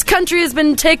 saying, "This country has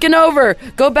been taken over.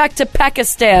 Go back to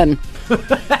Pakistan."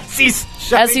 As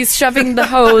he's shoving the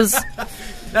hose.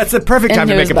 That's the perfect time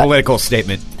to make a political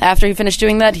statement. After he finished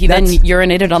doing that, he then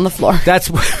urinated on the floor.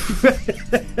 That's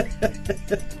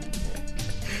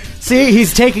See,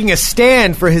 he's taking a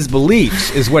stand for his beliefs,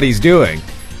 is what he's doing.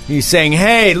 He's saying,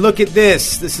 hey, look at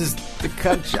this. This is the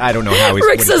country. I don't know how he's...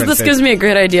 Rick says this gives me a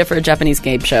great idea for a Japanese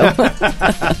game show.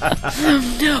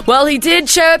 Well, he did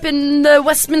show up in the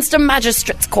Westminster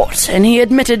Magistrates Court, and he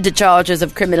admitted to charges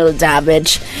of criminal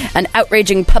damage and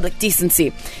outraging public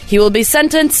decency. He will be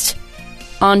sentenced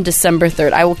on December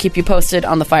 3rd. I will keep you posted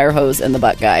on the fire hose and the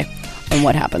butt guy and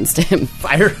what happens to him.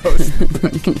 Fire hose and the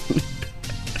butt.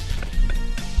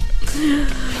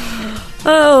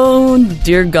 Oh,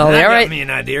 dear golly. That all right. got me an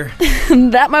idea.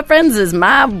 That, my friends, is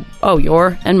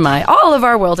your and my, all of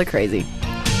our world of crazy.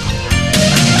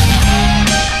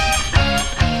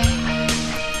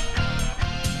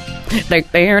 What's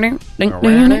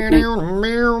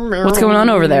going on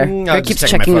over there? He keeps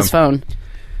checking his phone.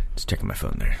 Just checking my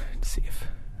phone there to see if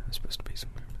I'm supposed to be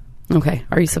somewhere. Okay.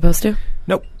 Are you supposed to?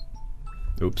 Nope.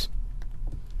 Oops.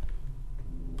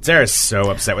 Sarah's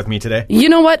so upset with me today. You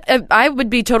know what? I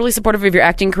would be totally supportive of your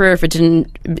acting career if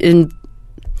it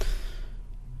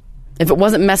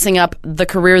wasn't messing up the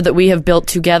career that we have built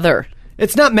together.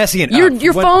 It's not messing it up.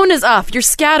 Your phone is off. You're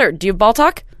scattered. Do you have ball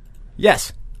talk?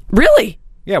 Yes. Really?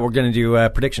 Yeah, we're going to do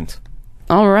predictions.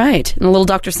 All right. And a little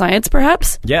Dr. Science,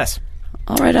 perhaps? Yes.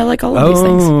 All right. I like all of these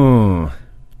things. Oh.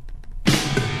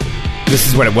 This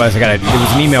is what it was. It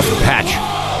was an email from Patch.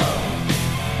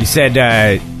 He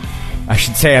said... I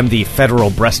should say I'm the federal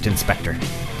breast inspector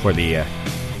for the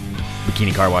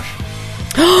bikini car wash.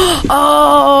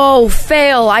 Oh,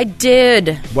 fail. I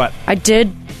did. What? I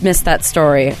did miss that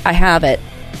story. I have it.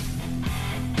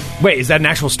 Wait, is that an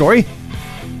actual story?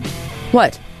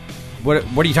 What? What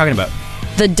are you talking about?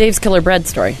 The Dave's Killer Bread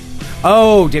story.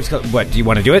 Oh, Dave's Killer... What, do you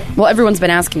want to do it? Well, everyone's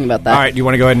been asking about that. All right, do you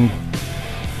want to go ahead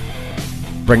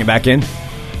and bring it back in?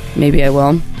 Maybe I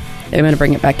will. I'm going to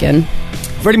bring it back in.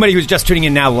 For anybody who's just tuning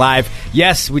in now live,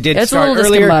 yes, we did start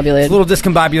earlier. Discombobulated. It's a little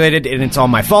discombobulated, and it's all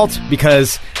my fault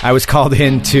because I was called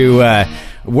in to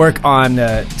work on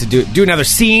to do another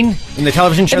scene in the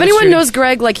television show. If anyone knows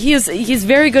Greg, he's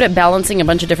very good at balancing a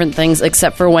bunch of different things,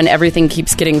 except for when everything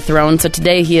keeps getting thrown. So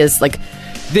today he is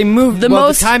they moved.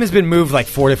 The time has been moved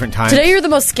 4 different times. Today you're the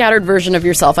most scattered version of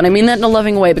yourself, and I mean that in a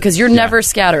loving way because you're never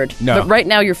scattered. No, but right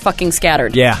now you're fucking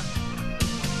scattered. Yeah,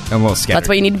 I'm a little scattered. That's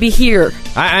why you need to be here.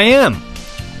 I am.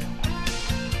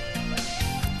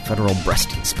 Federal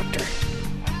breast inspector.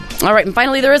 All right, and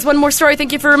finally, there is one more story.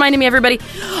 Thank you for reminding me, everybody.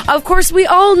 Of course, we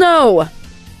all know.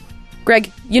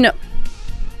 Greg, you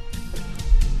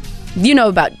know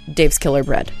about Dave's Killer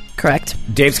Bread, correct?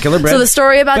 Dave's Killer Bread. So the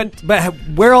story about... But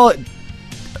we're all...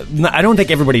 I don't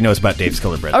think everybody knows about Dave's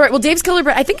Killer Bread. All right, well, Dave's Killer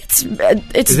Bread, I think it's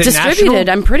distributed. National?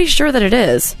 I'm pretty sure that it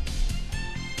is.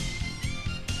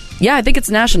 Yeah, I think it's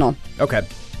national. Okay.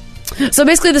 So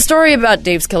basically the story about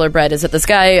Dave's Killer Bread is that this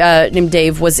guy named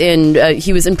Dave was in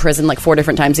prison 4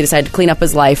 different times. He decided to clean up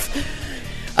his life,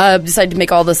 decided to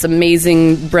make all this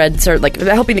amazing bread,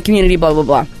 helping the community, blah, blah,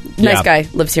 blah. Nice guy,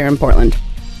 lives here in Portland.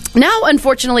 Now,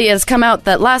 unfortunately, it has come out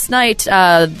that last night,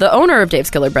 the owner of Dave's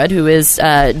Killer Bread, who is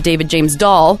David James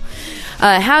Dahl,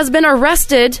 has been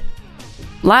arrested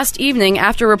last evening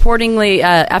after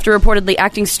reportedly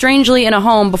acting strangely in a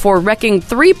home before wrecking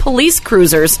 3 police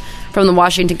cruisers from the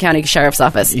Washington County Sheriff's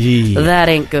Office. That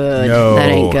ain't good. No. That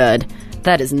ain't good.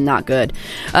 That is not good.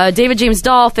 David James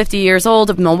Dahl, 50 years old,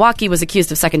 of Milwaukee, was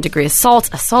accused of second-degree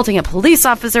assault, assaulting a police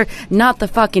officer. Not the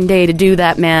fucking day to do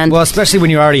that, man. Well, especially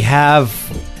when you already have,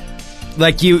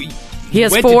 he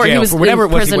has went 4. to jail He was for whatever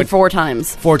in prison 4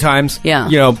 times. 4 times.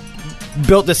 Yeah.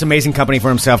 Built this amazing company for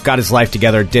himself, got his life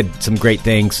together, did some great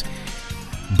things.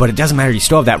 But it doesn't matter. You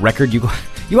still have that record. You go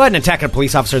ahead and attack a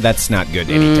police officer. That's not good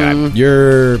anytime.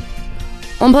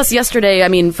 Well, and plus yesterday, I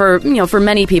mean, for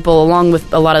many people, along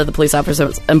with a lot of the police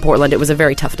officers in Portland, it was a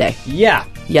very tough day. Yeah.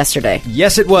 Yesterday.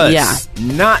 Yes, it was. Yeah.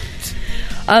 Not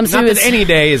that any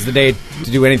day is the day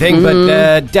to do anything,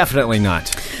 but definitely not.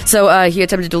 So he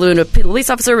attempted to elude a police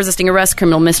officer, resisting arrest,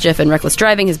 criminal mischief, and reckless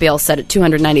driving. His bail is set at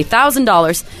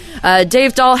 $290,000.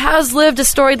 Dave Dahl has lived a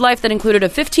storied life that included a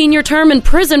 15-year term in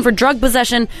prison for drug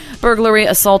possession, burglary,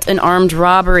 assault, and armed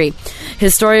robbery.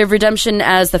 His story of redemption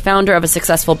as the founder of a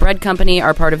successful bread company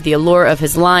are part of the allure of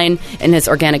his line and his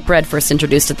organic bread, first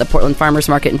introduced at the Portland Farmers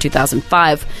Market in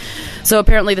 2005. So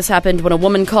apparently this happened when a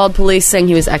woman called police saying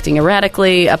he was acting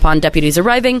erratically. Upon deputies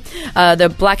arriving,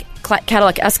 the black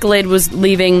Cadillac Escalade was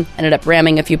leaving, ended up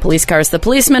ramming a few police cars. The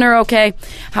policemen are okay.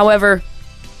 However,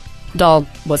 Dahl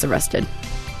was arrested.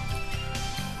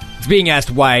 It's being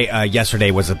asked why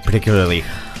yesterday was a particularly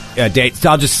day. So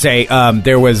I'll just say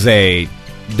there was a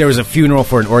funeral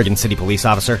for an Oregon City police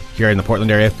officer here in the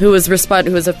Portland area who was a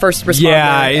first responder.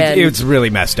 Yeah, it's really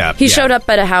messed up. He showed up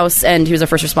at a house, and he was a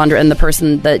first responder, and the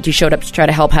person that he showed up to try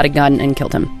to help had a gun and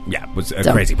killed him. Yeah, was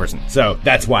a crazy person. So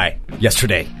that's why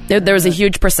yesterday there was a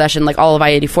huge procession. Like all of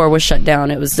I-84 was shut down.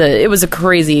 It was a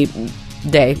crazy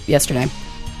day yesterday.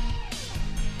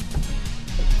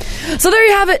 So there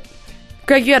you have it.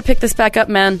 Greg, you got to pick this back up,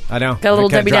 man. I know. Got a little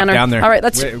Debbie Downer. Down there. All right,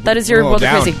 that is your World of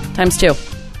Crazy times 2.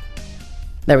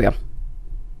 There we go. All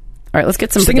right, let's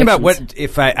get some. Thinking about what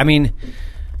if I mean,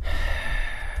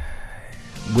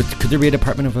 could there be a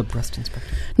department of a breast inspector?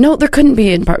 No, there couldn't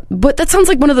be. But that sounds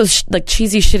like one of those like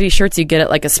cheesy, shitty shirts you get at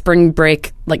like a spring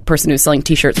break like person who's selling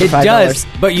T-shirts for $5. It does,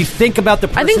 but you think about the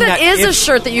person. I think that is a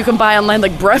shirt that you can buy online,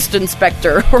 like breast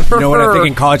inspector. You know what? I think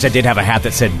in college I did have a hat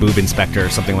that said boob inspector or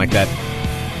something like that.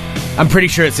 I'm pretty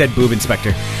sure it said boob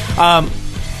inspector.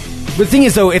 The thing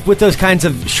is, though, if with those kinds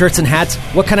of shirts and hats,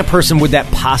 what kind of person would that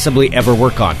possibly ever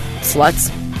work on? Sluts.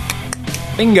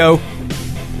 Bingo.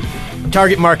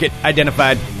 Target market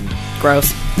identified.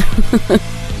 Gross.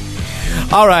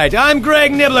 All right, I'm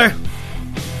Greg Nibbler.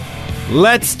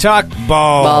 Let's talk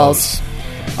balls.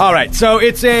 All right, so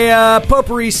it's a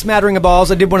potpourri smattering of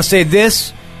balls. I did want to say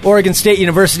this. Oregon State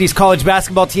University's college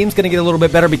basketball team's going to get a little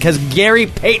bit better because Gary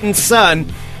Payton's son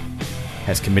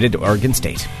has committed to Oregon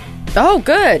State. Oh,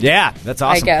 good. Yeah, that's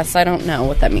awesome. I guess. I don't know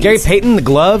what that means. Gary Payton, the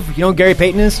glove. You know who Gary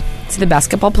Payton is? Is he the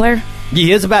basketball player?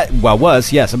 He is a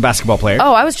basketball player.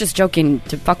 Oh, I was just joking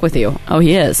to fuck with you. Oh,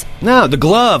 he is. No, the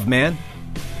glove, man.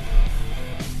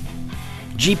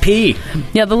 GP.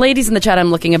 Yeah, the ladies in the chat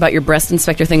I'm looking about your breast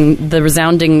inspector thing, the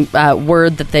resounding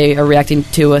word that they are reacting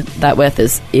to that with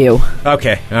is ew.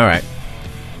 Okay, all right.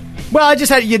 Well, I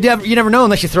just had you never know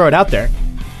unless you throw it out there,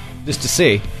 just to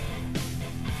see.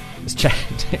 Just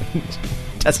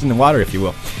testing the water, if you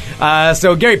will.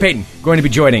 So Gary Payton going to be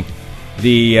joining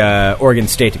the Oregon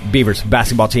State Beavers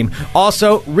basketball team.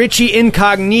 Also, Richie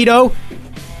Incognito.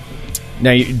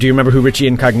 Now, do you remember who Richie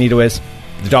Incognito is?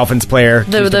 The Dolphins player,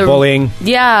 the bullying.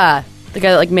 Yeah, the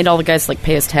guy that like made all the guys like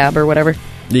pay his tab or whatever.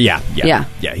 Yeah.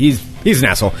 He's an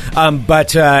asshole.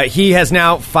 But he has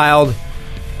now filed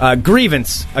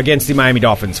grievance against the Miami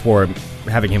Dolphins for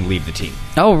having him leave the team.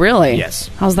 Oh, really? Yes.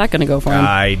 How's that going to go for him?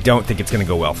 I don't think it's going to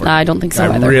go well for him. I don't think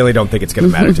so either. I really don't think it's going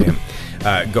to matter to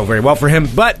him. Go very well for him,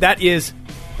 but that is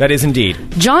indeed.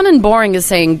 John and Boring is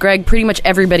saying, Greg, pretty much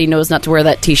everybody knows not to wear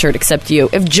that T-shirt except you.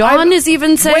 If John is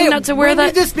even saying not to wear that...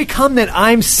 When did this become that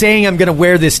I'm saying I'm going to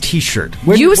wear this T-shirt?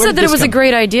 You said that it was a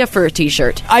great idea for a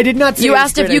T-shirt. I did not say You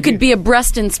asked if you could be a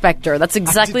breast inspector. That's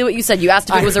exactly what you said. You asked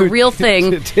if it was a real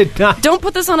thing. Did not. Don't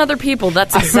put this on other people.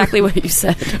 That's exactly what you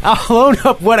said. I'll own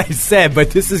up what I said, but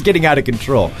this is getting out of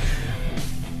control.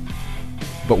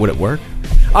 But would it work?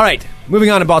 All right,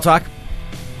 moving on to ball talk.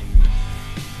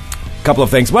 Couple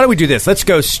of things. Why don't we do this? Let's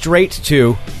go straight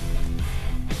to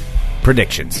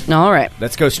predictions. All right.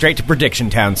 Let's go straight to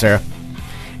prediction town, Sarah.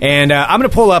 And I'm going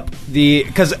to pull up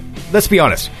because let's be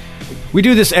honest, we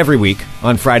do this every week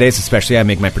on Fridays, especially. I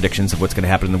make my predictions of what's going to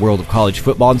happen in the world of college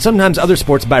football and sometimes other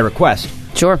sports by request.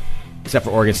 Sure. Except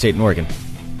for Oregon State and Oregon.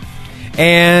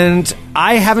 And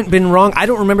I haven't been wrong. I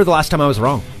don't remember the last time I was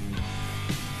wrong.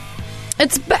 I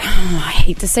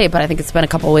hate to say it, but I think it's been a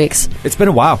couple weeks. It's been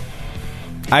a while.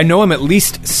 I know I'm at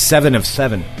least 7 of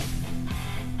 7.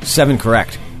 7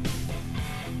 correct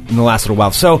in the last little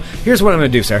while. So here's what I'm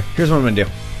going to do, Sarah. Here's what I'm going to do.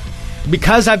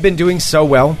 Because I've been doing so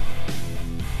well,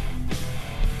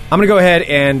 I'm going to go ahead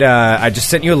and I just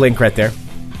sent you a link right there.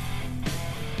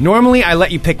 Normally, I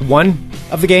let you pick one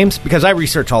of the games because I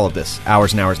research all of this.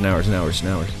 Hours and hours and hours and hours and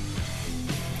hours.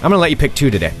 I'm going to let you pick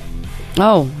 2 today.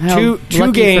 Oh, how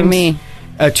two games for me.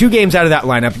 2 games out of that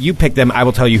lineup. You pick them. I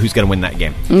will tell you who's going to win that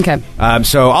game. Okay.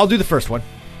 So I'll do the first one.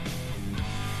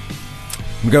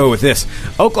 We'll go with this.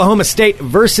 Oklahoma State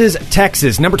versus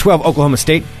Texas. Number 12, Oklahoma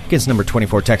State against number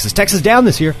 24, Texas. Texas down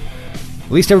this year.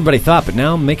 At least everybody thought, but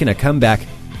now making a comeback.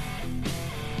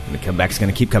 And the comeback's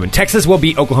going to keep coming. Texas will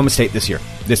beat Oklahoma State this year.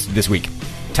 This week.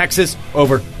 Texas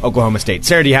over Oklahoma State.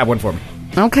 Sarah, do you have one for me?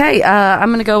 Okay, I'm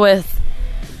going to go with...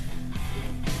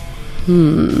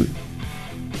 Man,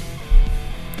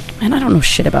 I don't know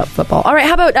shit about football. All right,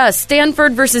 how about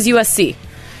Stanford versus USC?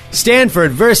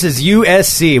 Stanford versus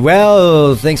USC.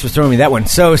 Well, thanks for throwing me that one.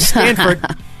 So, Stanford,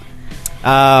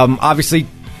 obviously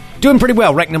doing pretty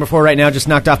well. Ranked number 4 right now. Just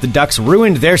knocked off the Ducks.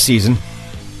 Ruined their season.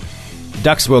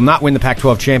 Ducks will not win the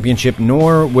Pac-12 championship,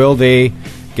 nor will they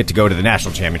get to go to the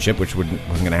national championship, which wasn't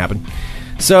going to happen.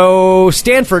 So,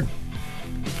 Stanford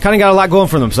kind of got a lot going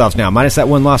for themselves now. Minus that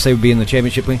one loss, they would be in the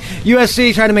championship game.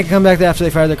 USC trying to make a comeback after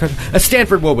they fired their coach.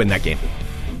 Stanford will win that game.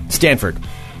 Stanford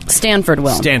will. Stanford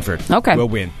will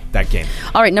win that game.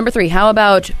 All right, number 3. How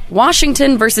about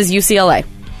Washington versus UCLA?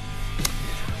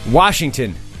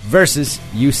 Washington versus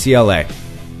UCLA.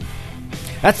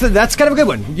 That's kind of a good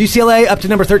one. UCLA up to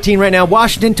number 13 right now.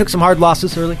 Washington took some hard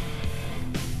losses early.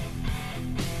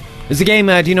 Is the game?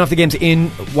 Do you know if the game's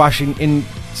in Washington, in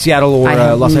Seattle, or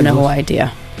Los Angeles? I have no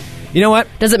idea. You know what?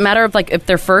 Does it matter if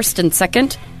they're first and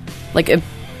second?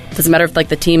 Does it matter if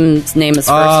the team's name is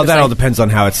first? Oh, that all depends on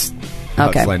how it's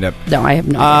lined up. No, I have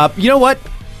no idea. You know what?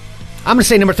 I'm going to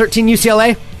say number 13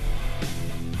 UCLA.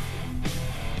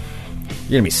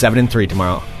 You're going to be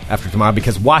 7-3 after tomorrow,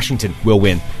 because Washington will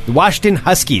win. The Washington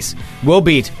Huskies will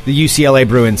beat the UCLA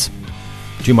Bruins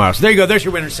tomorrow. So there you go. There's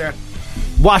your winner, Sarah.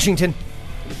 Washington,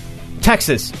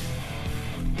 Texas,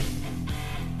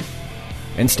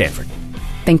 and Stanford.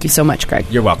 Thank you so much, Greg.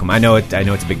 You're welcome. I know it's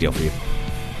a big deal for you.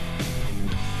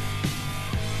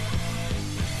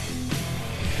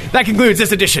 That concludes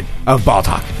this edition of Ball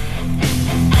Talk.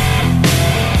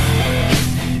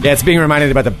 Yeah, it's being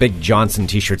reminded about the Big Johnson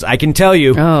t-shirts. I can tell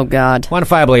you... Oh, God.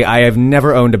 Quantifiably, I have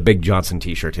never owned a Big Johnson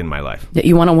t-shirt in my life.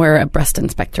 You want to wear a breast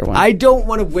inspector one? I don't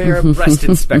want to wear a breast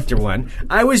inspector one.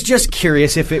 I was just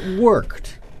curious if it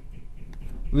worked.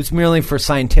 It was merely for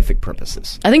scientific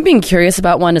purposes. I think being curious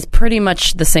about one is pretty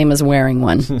much the same as wearing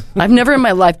one. I've never in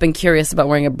my life been curious about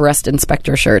wearing a breast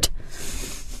inspector shirt.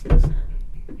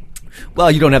 Well,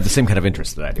 you don't have the same kind of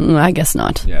interest that I do. I guess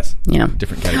not. Yes. Yeah.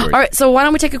 Different categories. All right, so why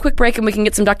don't we take a quick break and we can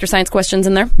get some Dr. Science questions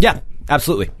in there? Yeah,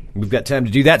 absolutely. We've got time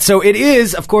to do that. So it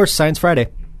is, of course, Science Friday.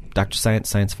 Dr. Science,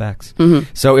 Science Facts. Mm-hmm.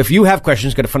 So if you have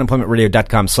questions, go to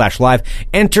funemploymentradio.com/live.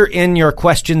 Enter in your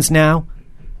questions now,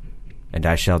 and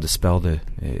I shall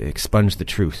expunge the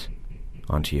truth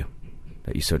onto you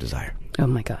that you so desire. Oh,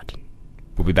 my God.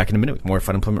 We'll be back in a minute with more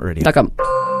Fun Employment Radio.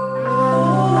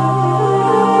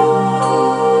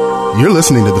 You're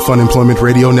listening to the Fun Employment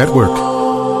Radio Network.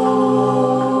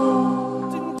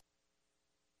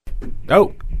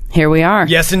 Oh. Here we are.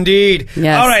 Yes, indeed.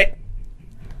 Yes. All right.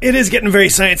 It is getting very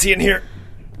sciencey in here.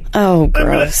 Oh,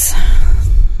 gross.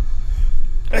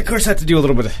 Of course, I have to do a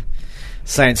little bit of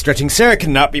science stretching. Sarah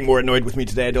cannot be more annoyed with me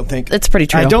today, I don't think. It's pretty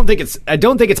true. I don't think it's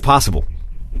possible.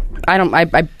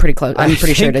 I'm pretty close. I'm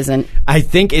pretty sure it isn't. I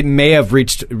think it may have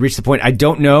reached the point. I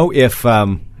don't know if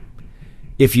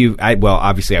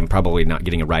obviously I'm probably not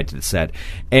getting a ride to the set.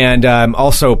 And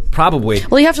also probably...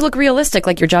 Well, you have to look realistic,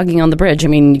 like you're jogging on the bridge. I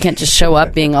mean, you can't just show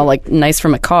up being all, nice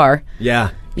from a car.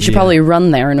 Yeah. You should probably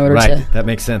run there in order to... Right, that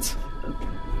makes sense.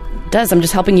 It does. I'm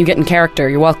just helping you get in character.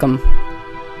 You're welcome.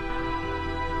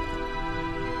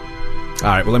 All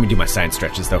right, well, let me do my science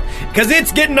stretches, though. Because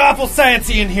it's getting awful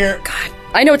sciencey in here. God.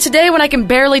 I know, today when I can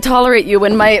barely tolerate you,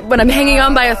 when I'm hanging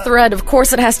on by a thread, of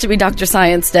course it has to be Dr.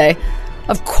 Science Day.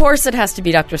 Of course it has to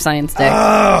be Dr. Science Day.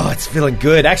 Oh, it's feeling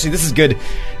good. Actually, this is good.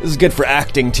 This is good for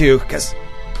acting, too, because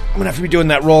I'm going to have to be doing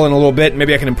that role in a little bit.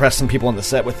 Maybe I can impress some people on the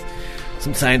set with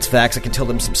some science facts. I can tell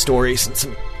them some stories and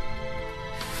some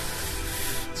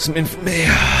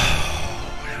information.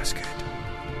 Oh, that was good.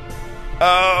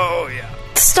 Oh, yeah.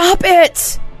 Stop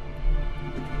it!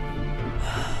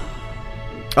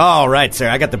 All right,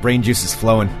 Sarah, I got the brain juices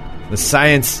flowing. The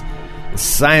science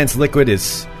liquid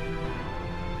is...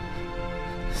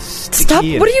 Stop!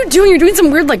 What are you doing? You're doing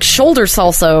some weird, shoulder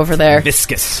salsa over there.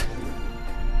 Viscous.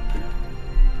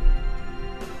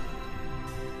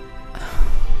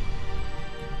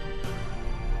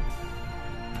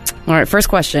 All right, first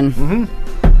question.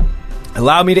 Mm-hmm.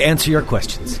 Allow me to answer your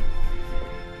questions.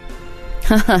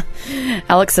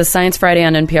 Alex says Science Friday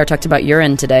on NPR talked about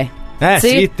urine today.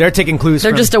 See? They're taking clues.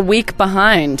 They're just a week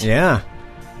behind. Yeah.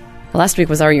 Last week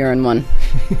was our urine one.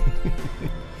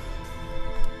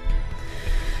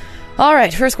 All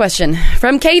right, first question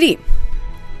from Katie.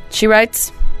 She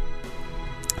writes,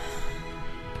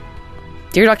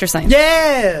 Dear Dr. Science.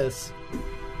 Yes!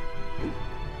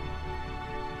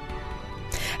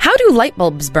 How do light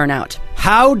bulbs burn out?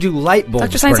 How do light bulbs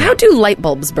Dr. Science, burn how out? do light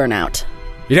bulbs burn out?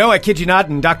 You know, I kid you not,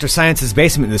 in Dr. Science's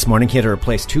basement this morning, he had to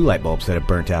replace 2 light bulbs that had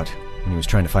burnt out when he was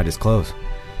trying to find his clothes.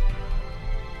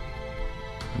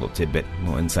 little tidbit, a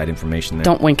little inside information there.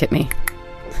 Don't wink at me.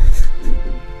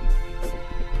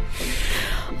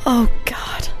 Oh,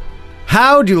 God.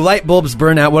 How do light bulbs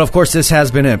burn out? Well, of course, this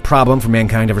has been a problem for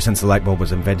mankind ever since the light bulb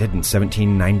was invented in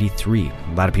 1793.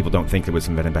 A lot of people don't think it was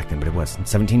invented back then, but it was. In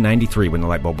 1793 when the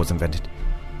light bulb was invented.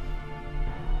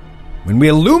 When we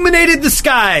illuminated the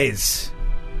skies.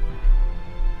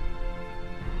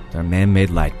 Our man-made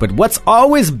light. But what's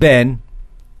always been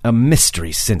a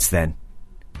mystery since then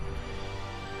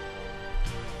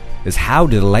is how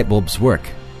do the light bulbs work?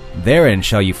 Therein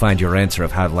shall you find your answer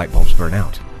of how the light bulbs burn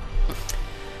out.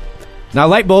 Now,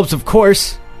 light bulbs, of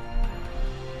course,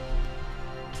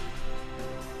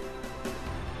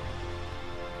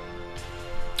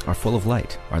 are full of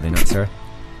light. Are they not, Sarah?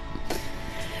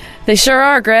 They sure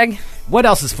are, Greg. What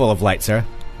else is full of light, Sarah?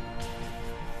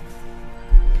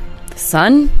 The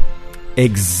sun?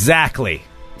 Exactly.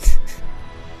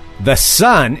 The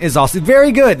sun is also...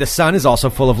 Very good. The sun is also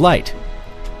full of light.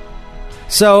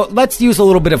 So, let's use a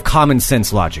little bit of common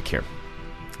sense logic here.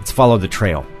 Let's follow the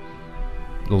trail.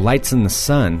 The light's in the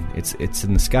sun. It's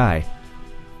in the sky.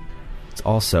 It's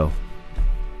also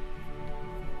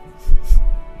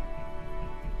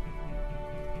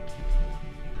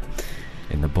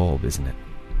in the bulb, isn't it?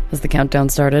 Has the countdown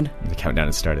started? The countdown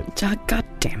has started. God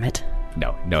damn it.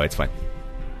 No, it's fine.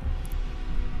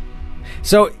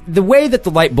 So the way that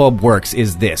the light bulb works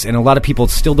is this, and a lot of people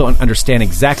still don't understand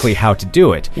exactly how to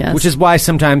do it. Yes. Which is why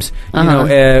sometimes,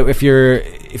 if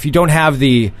you don't have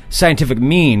the scientific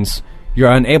means, you're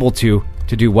unable to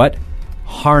do what?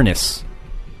 Harness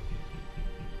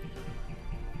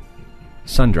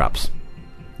sun drops.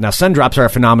 Now, sun drops are a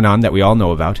phenomenon that we all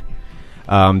know about.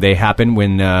 They happen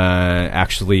when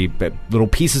actually little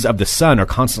pieces of the sun are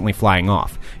constantly flying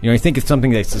off. You think it's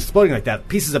something that's exploding like that.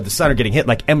 Pieces of the sun are getting hit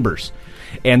like embers.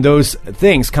 And those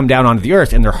things come down onto the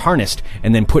earth, and they're harnessed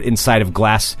and then put inside of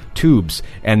glass tubes.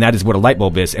 And that is what a light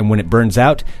bulb is. And when it burns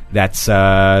out, that's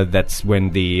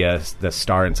when the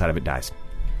star inside of it dies.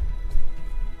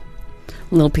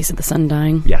 A little piece of the sun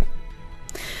dying. Yeah.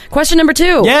 Question number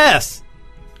 2. Yes!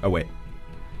 Oh, wait.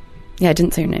 Yeah, I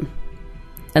didn't say your name.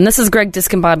 And this is Greg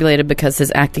discombobulated because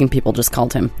his acting people just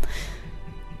called him.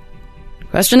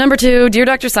 Question number 2. Dear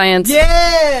Dr. Science.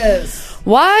 Yes!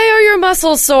 Why are your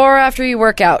muscles sore after you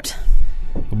work out?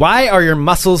 Why are your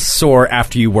muscles sore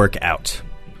after you work out?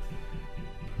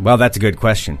 Well, that's a good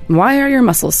question. Why are your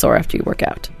muscles sore after you work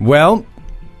out? Well,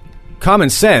 common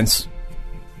sense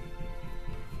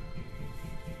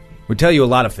would tell you a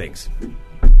lot of things.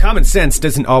 Common sense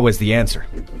isn't always the answer.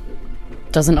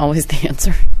 Doesn't always the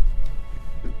answer.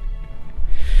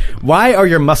 Why are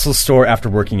your muscles sore after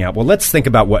working out? Well, let's think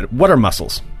about what are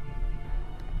muscles?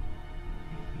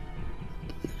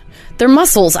 They're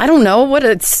muscles. I don't know what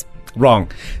it's...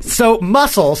 Wrong. So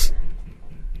muscles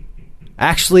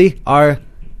actually are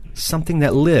something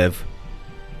that live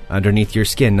underneath your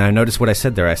skin. Now, notice what I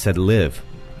said there. I said live.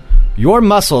 Your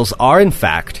muscles are, in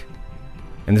fact,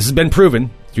 and this has been proven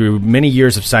through many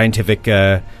years of scientific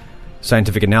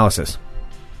analysis,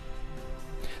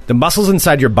 the muscles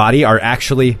inside your body are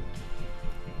actually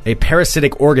a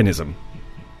parasitic organism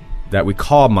that we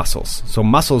call muscles. So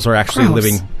muscles are actually a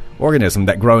living organism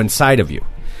that grow inside of you.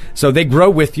 So they grow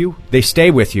with you, they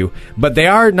stay with you, but they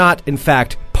are not, in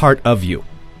fact, part of you.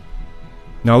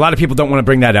 Now, a lot of people don't want to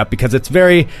bring that up because it's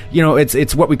very,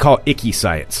 it's what we call icky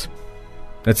science.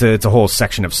 It's a whole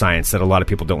section of science that a lot of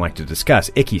people don't like to discuss,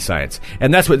 icky science.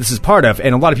 And that's what this is part of,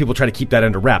 and a lot of people try to keep that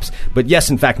under wraps. But yes,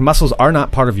 in fact, muscles are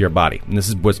not part of your body. And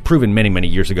this was proven many, many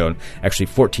years ago, actually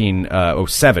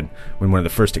 1407, when one of the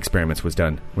first experiments was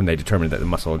done, when they determined that the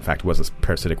muscle, in fact, was a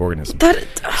parasitic organism.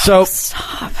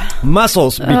 Stop.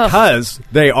 Muscles, because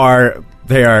they are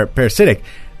parasitic,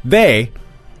 they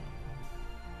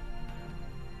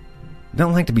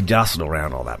don't like to be jostled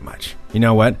around all that much. You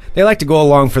know what? They like to go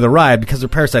along for the ride because they're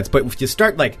parasites. But if you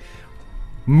start,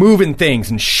 moving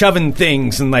things and shoving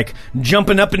things and,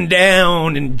 jumping up and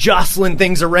down and jostling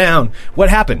things around, what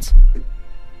happens?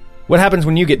 What happens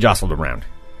when you get jostled around?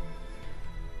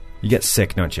 You get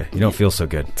sick, don't you? You don't feel so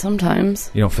good.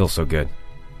 Sometimes. You don't feel so good.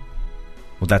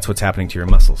 Well, that's what's happening to your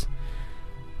muscles.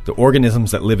 The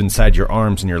organisms that live inside your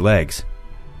arms and your legs,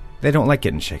 they don't like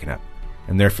getting shaken up.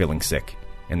 And they're feeling sick.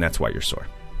 And that's why you're sore.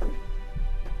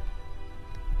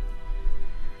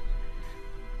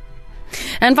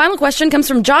 And final question comes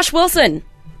from Josh Wilson.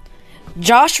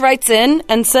 Josh writes in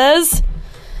and says,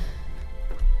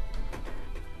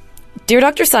 Dear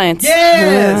Dr. Science.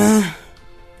 Yes!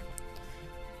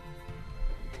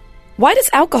 Why does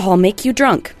alcohol make you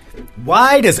drunk?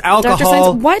 Why does alcohol... Dr.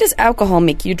 Science, why does alcohol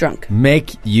make you drunk?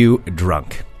 Make you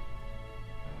drunk.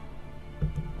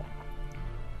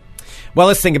 Well,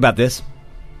 let's think about this.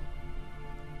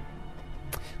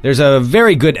 There's a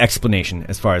very good explanation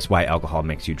as far as why alcohol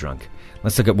makes you drunk.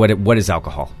 Let's look at what is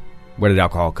alcohol. Where did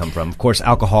alcohol come from? Of course,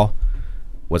 alcohol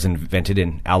was invented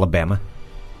in Alabama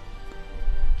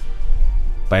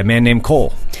by a man named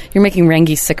Cole. You're making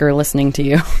Rangi sicker listening to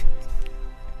you.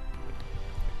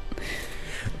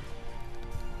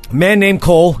 A man named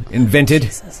Cole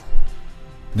invented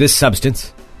this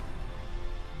substance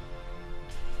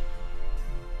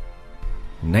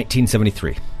in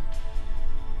 1973.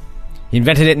 He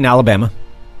invented it in Alabama,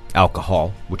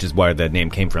 alcohol, which is where the name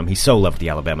came from. He so loved the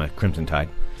Alabama Crimson Tide,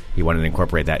 he wanted to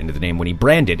incorporate that into the name when he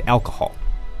branded alcohol.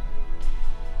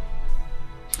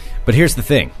 But here's the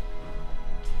thing.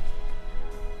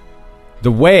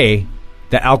 The way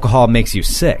that alcohol makes you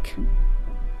sick,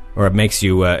 or it makes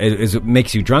you, it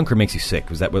makes you drunk or makes you sick?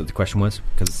 Was that what the question was?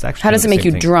 Because it's actually how does it make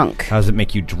you drunk? How does it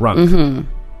make you drunk?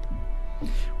 Mm-hmm.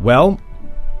 Well,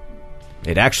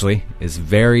 it actually is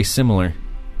very similar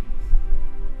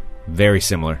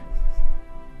to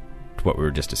what we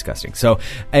were just discussing. So,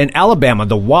 in Alabama,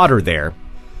 the water there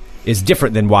is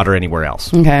different than water anywhere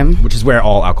else. Okay. Which is where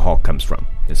all alcohol comes from.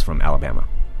 Is from Alabama.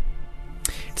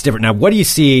 It's different. Now, what do you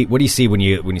see when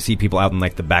you see people out in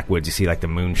like the backwoods? You see like the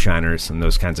moonshiners and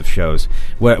those kinds of shows.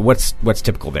 What's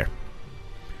typical there?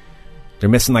 They're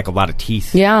missing like a lot of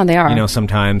teeth. Yeah, they are. You know,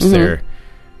 sometimes they're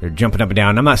jumping up and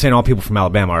down. I'm not saying all people from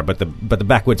Alabama are, but the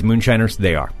backwoods moonshiners,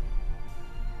 they are.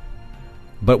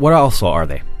 But what also are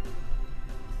they?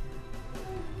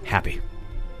 Happy.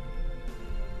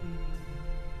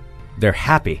 They're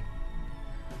happy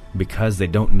because they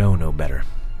don't know no better.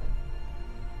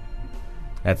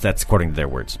 That's according to their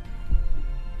words.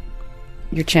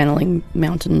 You're channeling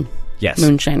mountain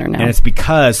moonshiner now. And it's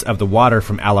because of the water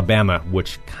from Alabama,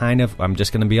 which kind of, I'm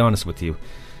just going to be honest with you,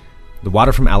 the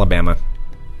water from Alabama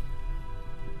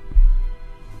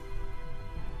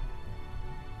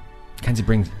kind of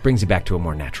brings you back to a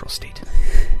more natural state.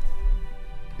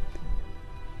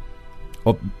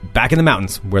 Well, back in the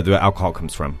mountains where the alcohol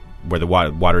comes from, where the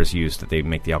water is used that they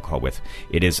make the alcohol with,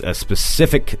 it is a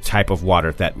specific type of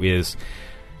water that is,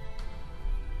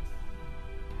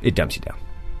 it dumps you down.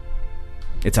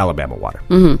 It's Alabama water.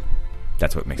 Mm-hmm.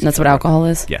 That's what makes. That's what alcohol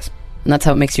is? Yes. And that's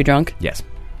how it makes you drunk? Yes.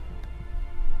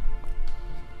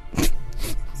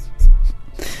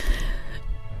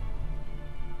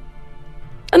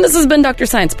 And this has been Dr.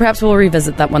 Science. Perhaps we'll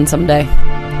revisit that one someday.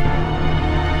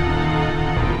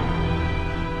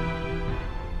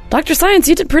 Dr. Science,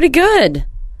 you did pretty good.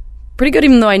 Pretty good,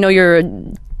 even though I know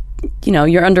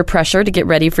you're under pressure to get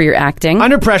ready for your acting.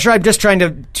 Under pressure, I'm just trying to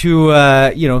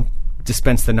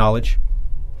dispense the knowledge.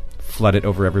 Flood it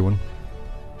over everyone.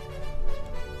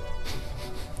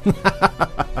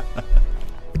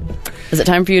 Is it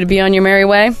time for you to be on your merry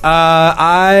way?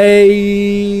 I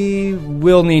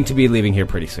will need to be leaving here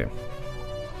pretty soon.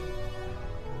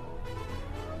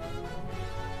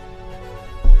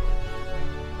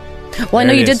 Well, I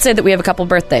know you did say that we have a couple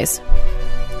birthdays.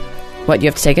 What, you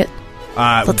have to take it?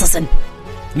 Let's listen.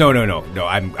 No.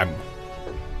 I'm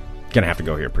gonna have to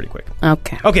go here pretty quick.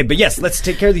 Okay, but yes, let's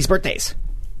take care of these birthdays.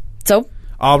 So?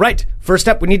 All right. First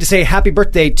up, we need to say happy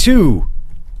birthday to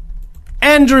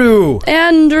Andrew!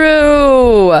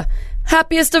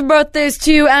 Happiest of birthdays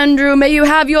to you, Andrew. May you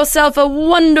have yourself a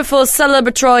wonderful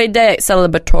celebratory day.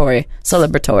 Celebratory.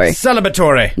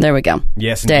 There we go.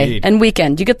 Yes, day. Indeed. And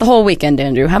weekend. You get the whole weekend,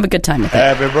 Andrew. Have a good time with it.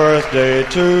 Happy birthday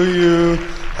to you.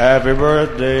 Happy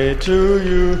birthday to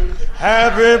you.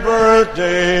 Happy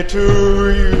birthday to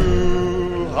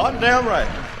you. Hot damn right.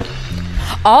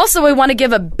 Also, we want to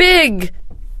give a big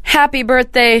happy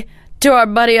birthday to our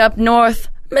buddy up north,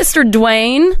 Mr.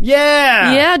 Dwayne.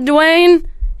 Yeah! Yeah, Dwayne.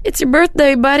 It's your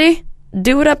birthday, buddy.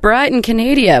 Do it up right in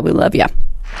Canada. We love you.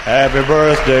 Happy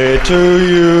birthday to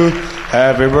you.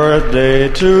 Happy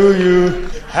birthday to you.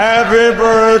 Happy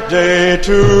birthday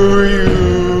to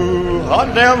you.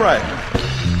 Hot damn right.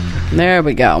 There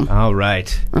we go. All right.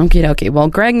 Okie dokie. Well,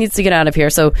 Greg needs to get out of here,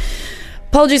 so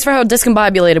apologies for how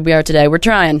discombobulated we are today. We're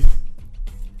trying.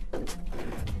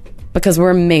 Because we're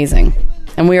amazing.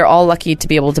 And we are all lucky to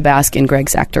be able to bask in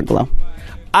Greg's actor glow.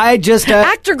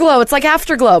 Actor glow. It's like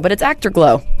afterglow, but it's actor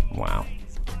glow. Wow.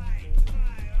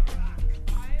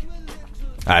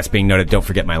 It's being noted, don't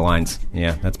forget my lines.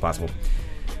 Yeah, that's possible.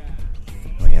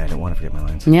 Oh, yeah, I don't want to forget my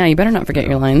lines. Yeah, you better not forget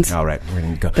your lines. All right, we're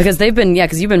going to go. Because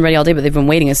you've been ready all day, but they've been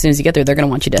waiting. As soon as you get there, they're going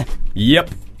to want you to. Yep.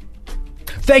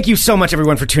 Thank you so much,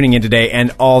 everyone, for tuning in today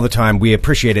and all the time. We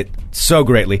appreciate it so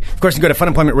greatly. Of course, you can go to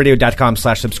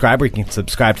funemploymentradio.com/subscribe, where you can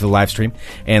subscribe to the live stream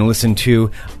and listen to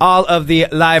all of the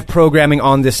live programming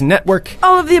on this network.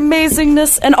 All of the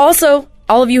amazingness. And also,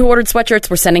 all of you who ordered sweatshirts,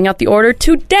 we're sending out the order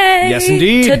today. Yes,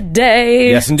 indeed. Today.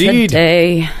 Yes, indeed.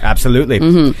 Today. Absolutely.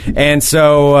 Mm-hmm. And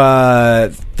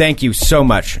so thank you so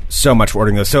much for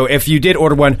ordering those. So if you did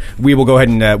order one, we will go ahead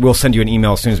and we'll send you an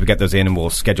email as soon as we get those in, and we'll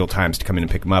schedule times to come in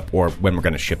and pick them up or when we're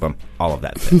going to ship them. All of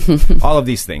that. All of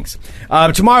these things.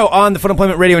 Tomorrow on the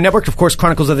Funemployment Radio Network, of course,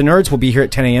 Chronicles of the Nerds will be here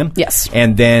at 10 a.m. Yes.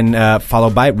 And then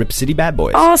followed by Rip City Bad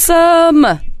Boys. Awesome.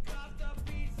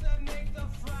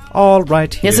 All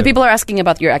right. Yeah, so people are asking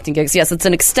about your acting gigs. Yes, it's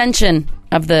an extension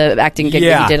of the acting gig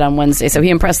that he did on Wednesday. So he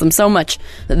impressed them so much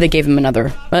that they gave him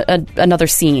another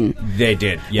scene. They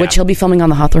did, yeah. Which he'll be filming on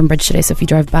the Hawthorne Bridge today, so if you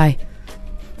drive by,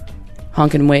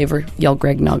 honk and wave or yell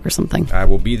Greg Nog or something. I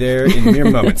will be there in mere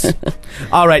moments.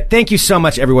 All right, thank you so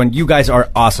much, everyone. You guys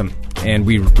are awesome, and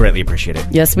we greatly appreciate it.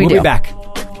 Yes, we do. We'll be back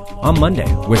on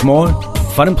Monday with more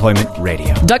Funemployment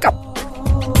Radio. Duck up.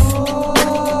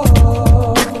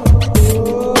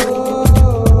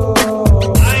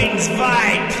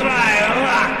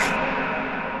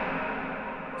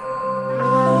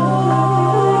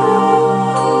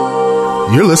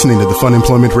 You're listening to the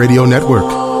Funemployment Radio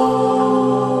Network.